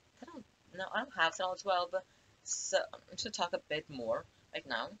 I don't have Tunnel 12, so I'm just going to talk a bit more right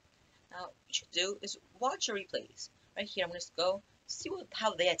now. Now, what you should do is watch your replays. Right here, I'm going to go see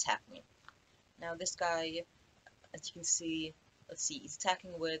how they attack me. Now, this guy, as you can see, let's see, he's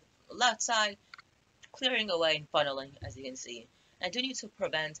attacking with the left side, clearing away and funneling, as you can see. And I do need to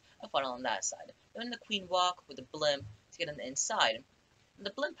prevent a funnel on that side. Then the Queen walk with the blimp to get on the inside. And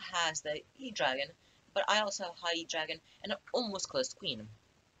the blimp has the E-Dragon, but I also have high E-Dragon and an almost closed Queen.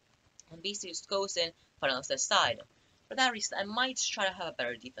 And basically just goes in, funnels this side. For that reason, I might try to have a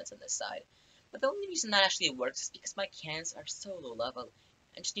better defense on this side. But the only reason that actually works is because my cannons are so low level.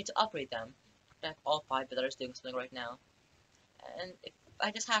 I just need to upgrade them. I have all 5 pillars doing something right now. And if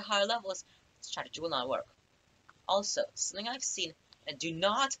I just had higher levels, the strategy will not work. Also, something I've seen, and do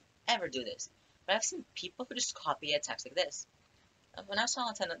not ever do this, but I've seen people who just copy attacks like this. When I was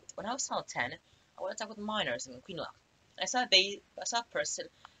Tunnel 10, I would attack with miners and Queen Lock. I saw a person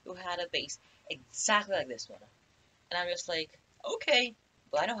who had a base exactly like this one. And I'm just like, okay,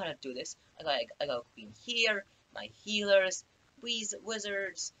 well, I know how to do this. I got Queen here, my healers,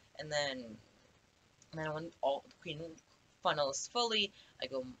 wizards, and then when all the Queen funnels fully, I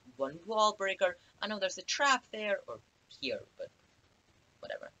go one wall breaker. I know there's a trap there, or here, but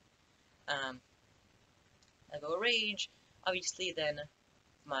whatever. I go rage, obviously, then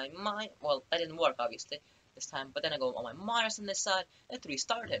well, that didn't work, obviously, this time, but then I go on my miners on this side, and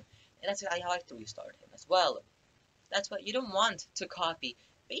 3-start him. And that's how I 3-start him as well. That's why you don't want to copy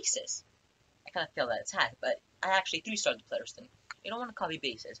bases. I kind of failed that attack, but I actually 3-starred the players then. You don't want to copy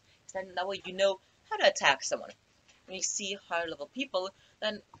bases, because then that way you know how to attack someone. When you see higher level people,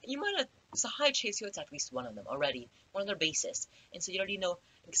 then you might have, it's a high chance you attack at least one of them already, one of their bases, and so you already know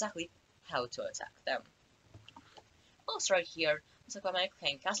exactly how to attack them. Also right here, let's talk about my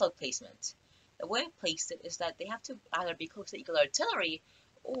clan castle placement. The way I placed it is that they have to either be close to equal artillery,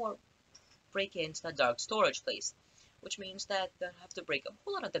 or break into the dark storage place, which means that they'll have to break a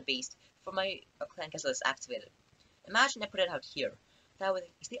whole lot of the base for my clan castle is activated. Imagine I put it out here, that way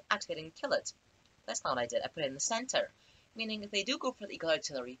if they activate and kill it. That's not what I did, I put it in the center, meaning if they do go for the eagle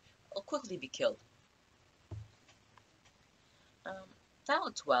artillery, it'll quickly be killed.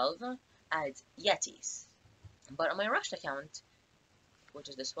 Tunnel 12 adds Yetis, but on my rushed account, which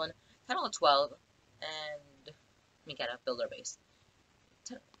is this one, Tunnel 12, and let me get a builder base.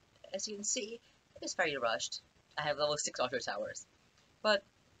 As you can see, it is very rushed. I have level 6 Archer Towers, but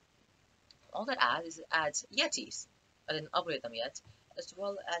all that adds is it adds Yetis. I didn't upgrade them yet, as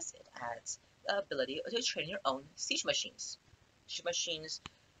well as it adds the ability to train your own siege machines.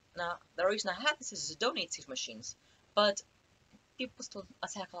 Now, the reason I have this is to donate siege machines, but people still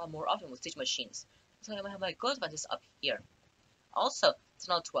attack a lot more often with siege machines, so I have my gold advantage up here. Also,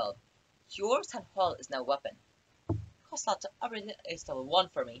 Tunnel 12, your Town Hall is now a weapon. Costs a lot to upgrade it, it's level 1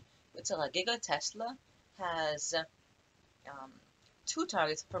 for me, until a Giga Tesla has 2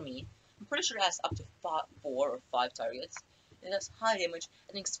 targets for me. I'm pretty sure it has up to 4 or 5 targets. It has high damage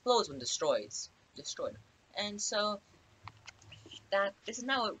and explodes when destroyed. And so that this is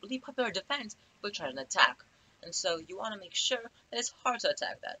now a really popular defense, but try an attack. And so you want to make sure that it's hard to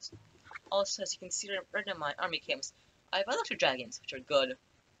attack that. Also, as you can see right now, my army camps, I have electric dragons, which are good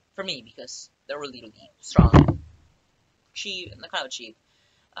for me because they're really, really strong, cheap, and kind of cheap.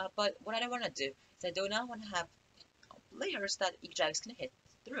 But what I don't want to do is I do not want to have layers that e-drags can hit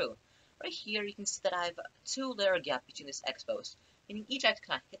through. Right here, you can see that I have a 2-layer gap between these expos, meaning e-drags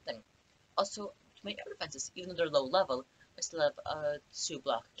cannot hit them. Also, to my air defenses, even though they're low level, I still have a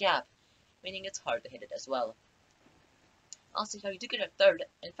 2-block gap, meaning it's hard to hit it as well. Also, if you do get a third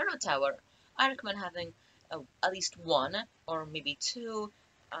Inferno Tower, I recommend having at least one or maybe two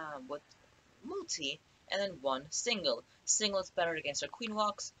with multi and then one single. Single is better against our Queen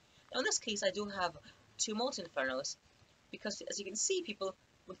Walks. Now in this case, I do have two multi Infernos because, as you can see, people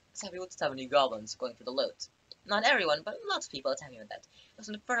with 70 goblins going for the loot. Not everyone, but lots of people attacking with that. Because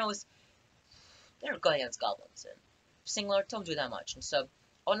Infernos, they're going against goblins, and singular don't do that much. And so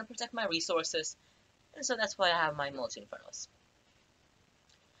I want to protect my resources, and so that's why I have my multi Infernos.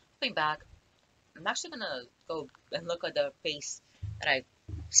 Going back, I'm actually gonna go and look at the base that I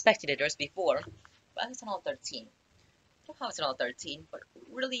spectated before, but it's on all 13. I don't know how it's on all 13, but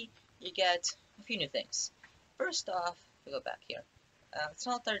really, you get a few new things. First off, we go back here. It's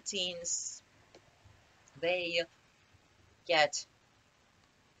on all 13s, they get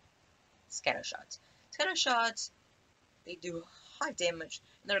scatter shots. Scatter shots, they do high damage,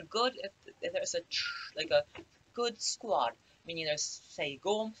 and they're good if there's a good squad, meaning there's, say,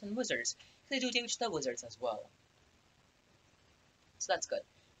 golems and wizards. They do damage to the wizards as well. So that's good.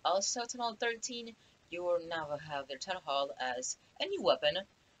 Also, Town Hall 13, you will now have their Town Hall as a new weapon,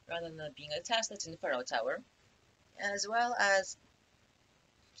 rather than being a test that's in the Inferno Tower. As well as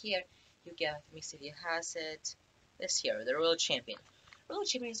here, you get, let me see if it has it, this here, the Royal Champion. Royal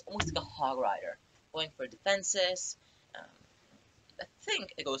Champion is almost like a hog rider, going for defenses. I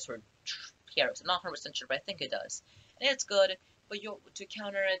think it goes for heroes. I'm not 100% sure, but I think it does. And it's good, but to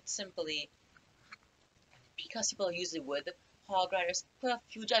counter it simply, because people usually with hog riders, put a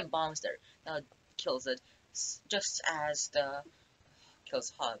few giant bombs there that kills it, just as the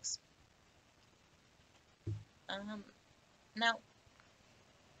kills hogs. Now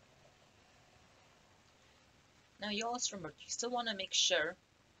you also remember, you still want to make sure.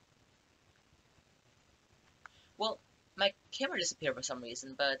 Well, my camera disappeared for some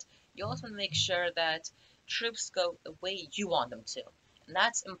reason, but you also want to make sure that troops go the way you want them to, and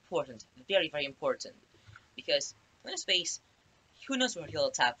that's important, very, very important, because in this base, who knows where he'll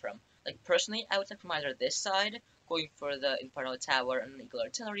attack from. Like, personally, I would attack from either this side, going for the Inferno Tower and Eagle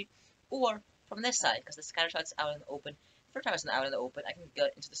Artillery, or from this side, because the scatter shot's out in the open. If the tower's out in the open, I can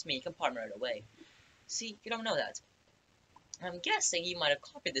get into this main compartment right away. See, you don't know that. I'm guessing you might have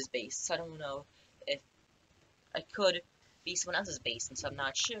copied this base, so I don't know if I could be someone else's base, and so I'm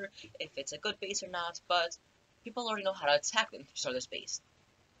not sure if it's a good base or not, but people already know how to attack them to start this base.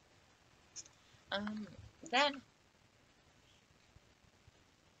 Then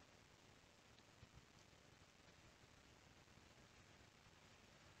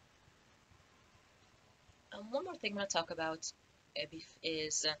one more thing I want to talk about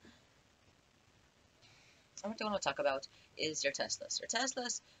is one thing I want to talk about is your Teslas. Your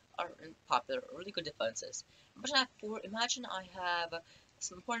Teslas are popular, really good defenses. Imagine I have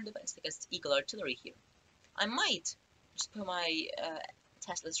some important defense against Eagle Artillery here. I might just put my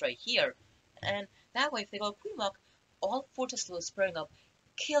Teslas right here, and that way if they go Queen Walk, all 4 Teslas spraying up,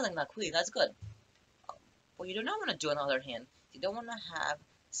 killing that Queen. That's good. What you do not want to do, on the other hand, you don't want to have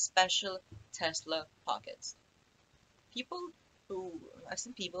special Tesla pockets. I've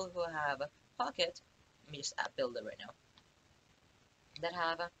seen people who have a pocket, let me just build it right now, that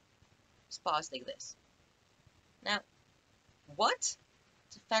have spots like this. Now, what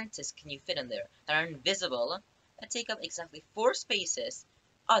defenses can you fit in there that are invisible, that take up exactly 4 spaces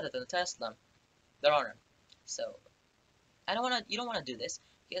other than the Tesla? There aren't. So, you don't want to do this,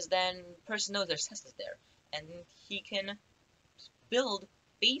 because then the person knows there's Teslas there, and he can build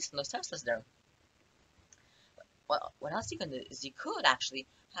based on those Teslas there. Well, what else you can do is you could actually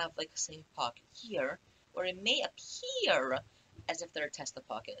have, like, say, a pocket here, where it may appear as if they're a Tesla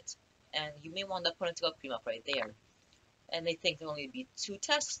pocket, and you may want to put into a Queen Walk right there. And they think there'll only be 2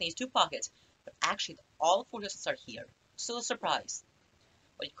 Teslas in these 2 pockets, but actually all 4 Teslas are here. So a surprise.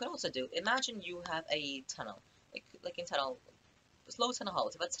 What you could also do, imagine you have a tunnel, like in tunnel, there's low tunnel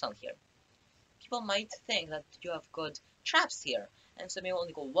halls, if it's tunnel here. People might think that you have good traps here, and so maybe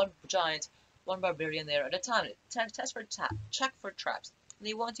only go 1 giant, 1 barbarian there at a time. Check for traps. And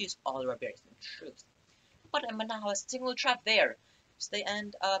they want to use all the barbarians and troops. But I'm gonna have a single trap there, so they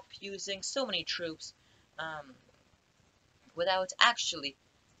end up using so many troops, without actually.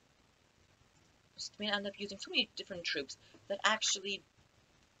 They end up using so many different troops that actually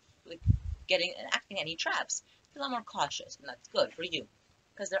like getting and acting any traps. Be a lot more cautious, and that's good for you,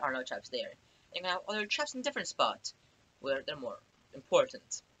 because there are no traps there. And you can have other traps in different spots where they're more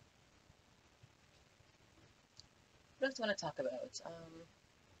important. What else do I want to talk about?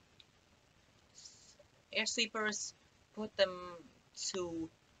 Air sweepers, put them to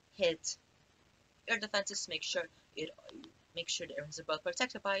hit air defenses. Make sure the areas are well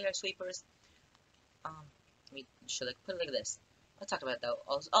protected by air sweepers. Let me show like put it like this. I talked about that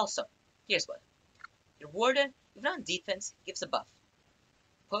also. Here's what your warden, if not on defense, gives a buff.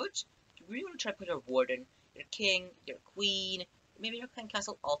 Put you really want to try to put your warden, your king, your queen, maybe your clan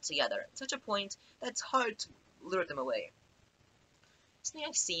castle all together at such a point that it's hard to lure them away. Something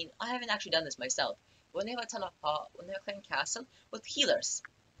I've seen, I haven't actually done this myself. When they have a ton of when they have a clan castle with healers.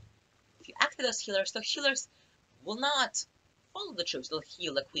 If you activate those healers, the healers will not follow the troops, they'll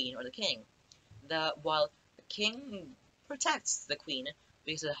heal the queen or the king. While the king protects the queen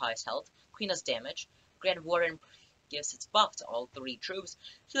because of the highest health, queen does damage, Grand Warden gives its buff to all three troops,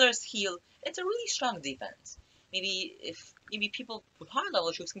 healers heal, it's a really strong defense. Maybe people with high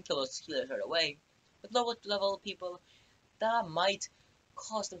level troops can kill those healers right away. With low level people, that might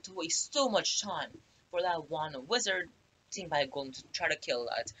cause them to waste so much time for that one wizard seen by a golem to try to kill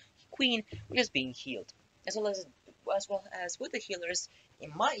that queen just being healed. As with the healers,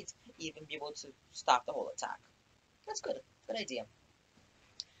 it might even be able to stop the whole attack. That's good. Good idea.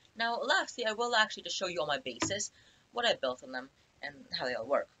 Now, lastly, I will actually just show you all my bases, what I built on them, and how they all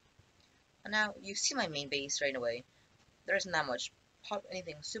work. And now, you see my main base right away. There isn't that much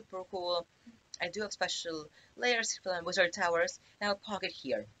anything super cool. I do have special layers for the wizard towers, and I have a pocket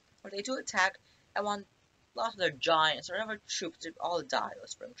here. Where they do attack, I want lots of their giants or whatever troops to all die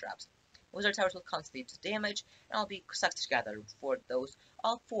those spring traps. Wizard towers will constantly do damage, and I'll be stuck together for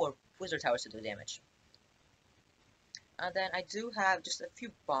all 4 wizard towers to do damage. And then I do have just a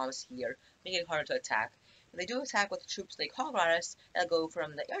few bombs here, making it harder to attack. When they do attack with troops like Hogwarts, they'll go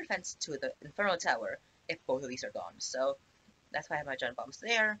from the air defense to the Inferno Tower if both of these are gone. So that's why I have my giant bombs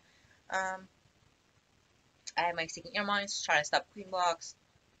there. I have my sticking air mines, trying to stop queen blocks.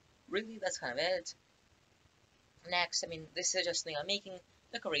 Really, that's kind of it. Next, this is just something I'm making.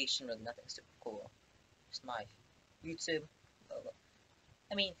 Decoration, really nothing super cool. Just my YouTube logo.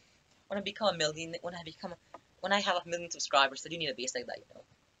 When I have a million subscribers, I do need a base like that,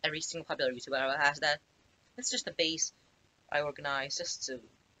 Every single popular YouTuber has that. It's just a base I organize just to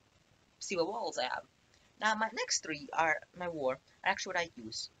see what walls I have. Now, my next 3 are my war, actually what I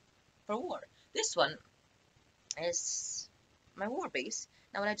use for war. This one is my war base.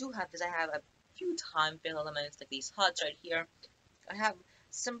 Now, what I do have is I have a few time-fail elements, like these huts right here. I have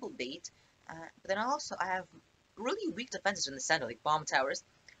simple bait, but then also I have really weak defenses in the center, like bomb towers,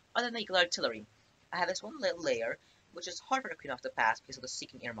 other than equal artillery. I have this one little layer, which is hard for the queen off to pass because of the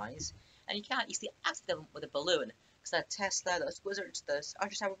seeking air mines, and you can't easily activate them with a balloon, because that Tesla, those wizards, those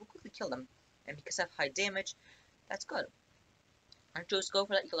archer tower will quickly kill them, and because of high damage, that's good. I just go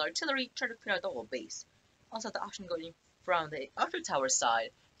for that equal artillery, try to clear out the whole base. Also, the option going from the archer tower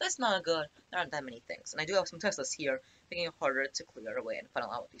side, that's not good, there aren't that many things, and I do have some Teslas here, making it harder to clear away and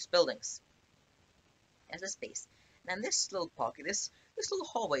funnel out these buildings. As this base. And then this little pocket, this little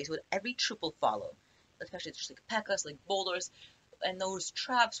hallway is what every troop will follow. Especially just like pekkas, like boulders, and those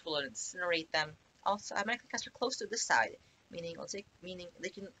traps will incinerate them. Also, I might caster close to this side, meaning they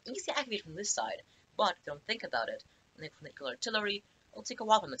can easily activate from this side, but if they don't think about it, when they from the equal artillery, it'll take a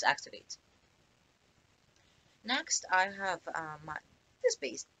while for them to activate. Next, I have this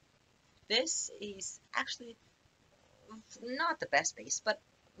base. This is actually not the best base, but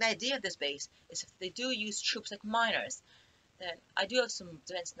the idea of this base is if they do use troops like miners, then I do have some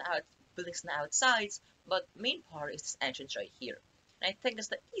buildings on the outsides, but the main part is this entrance right here. And I think that's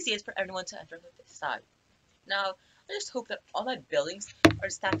the easiest for everyone to enter from this side. Now, I just hope that all my buildings are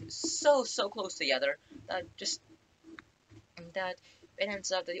stacked so close together that it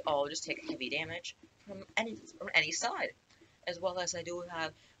ends up that they all just take heavy damage from any side. As well as I do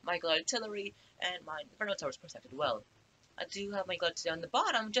have my artillery and my inferno towers protected well. I do have my guards down the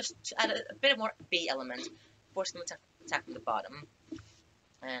bottom just to add a bit more bait element, forcing them to attack from the bottom.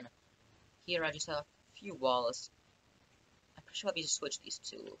 And here I just have a few walls. I'm pretty sure I'll just switch these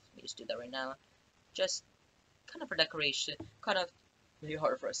two. Let me just do that right now. Just kind of for decoration, kind of maybe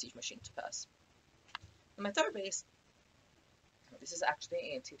harder for a siege machine to pass. And my third base, this is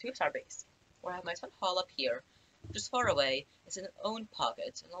actually a 2-star base, where I have my town hall up here, just far away. It's in its own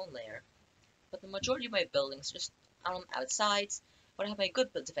pocket, an own layer. But the majority of my buildings are just on the outsides, but I have my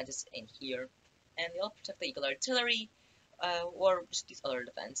good defenses in here, and they all protect the eagle artillery, or just these other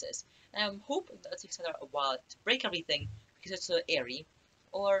defenses. And I'm hoping that it takes another a while to break everything, because it's so airy,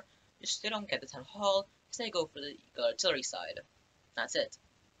 or just they don't get the town hall, so they go for the artillery side. That's it.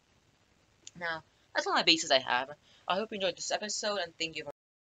 Now, that's all my bases I have. I hope you enjoyed this episode, and thank you for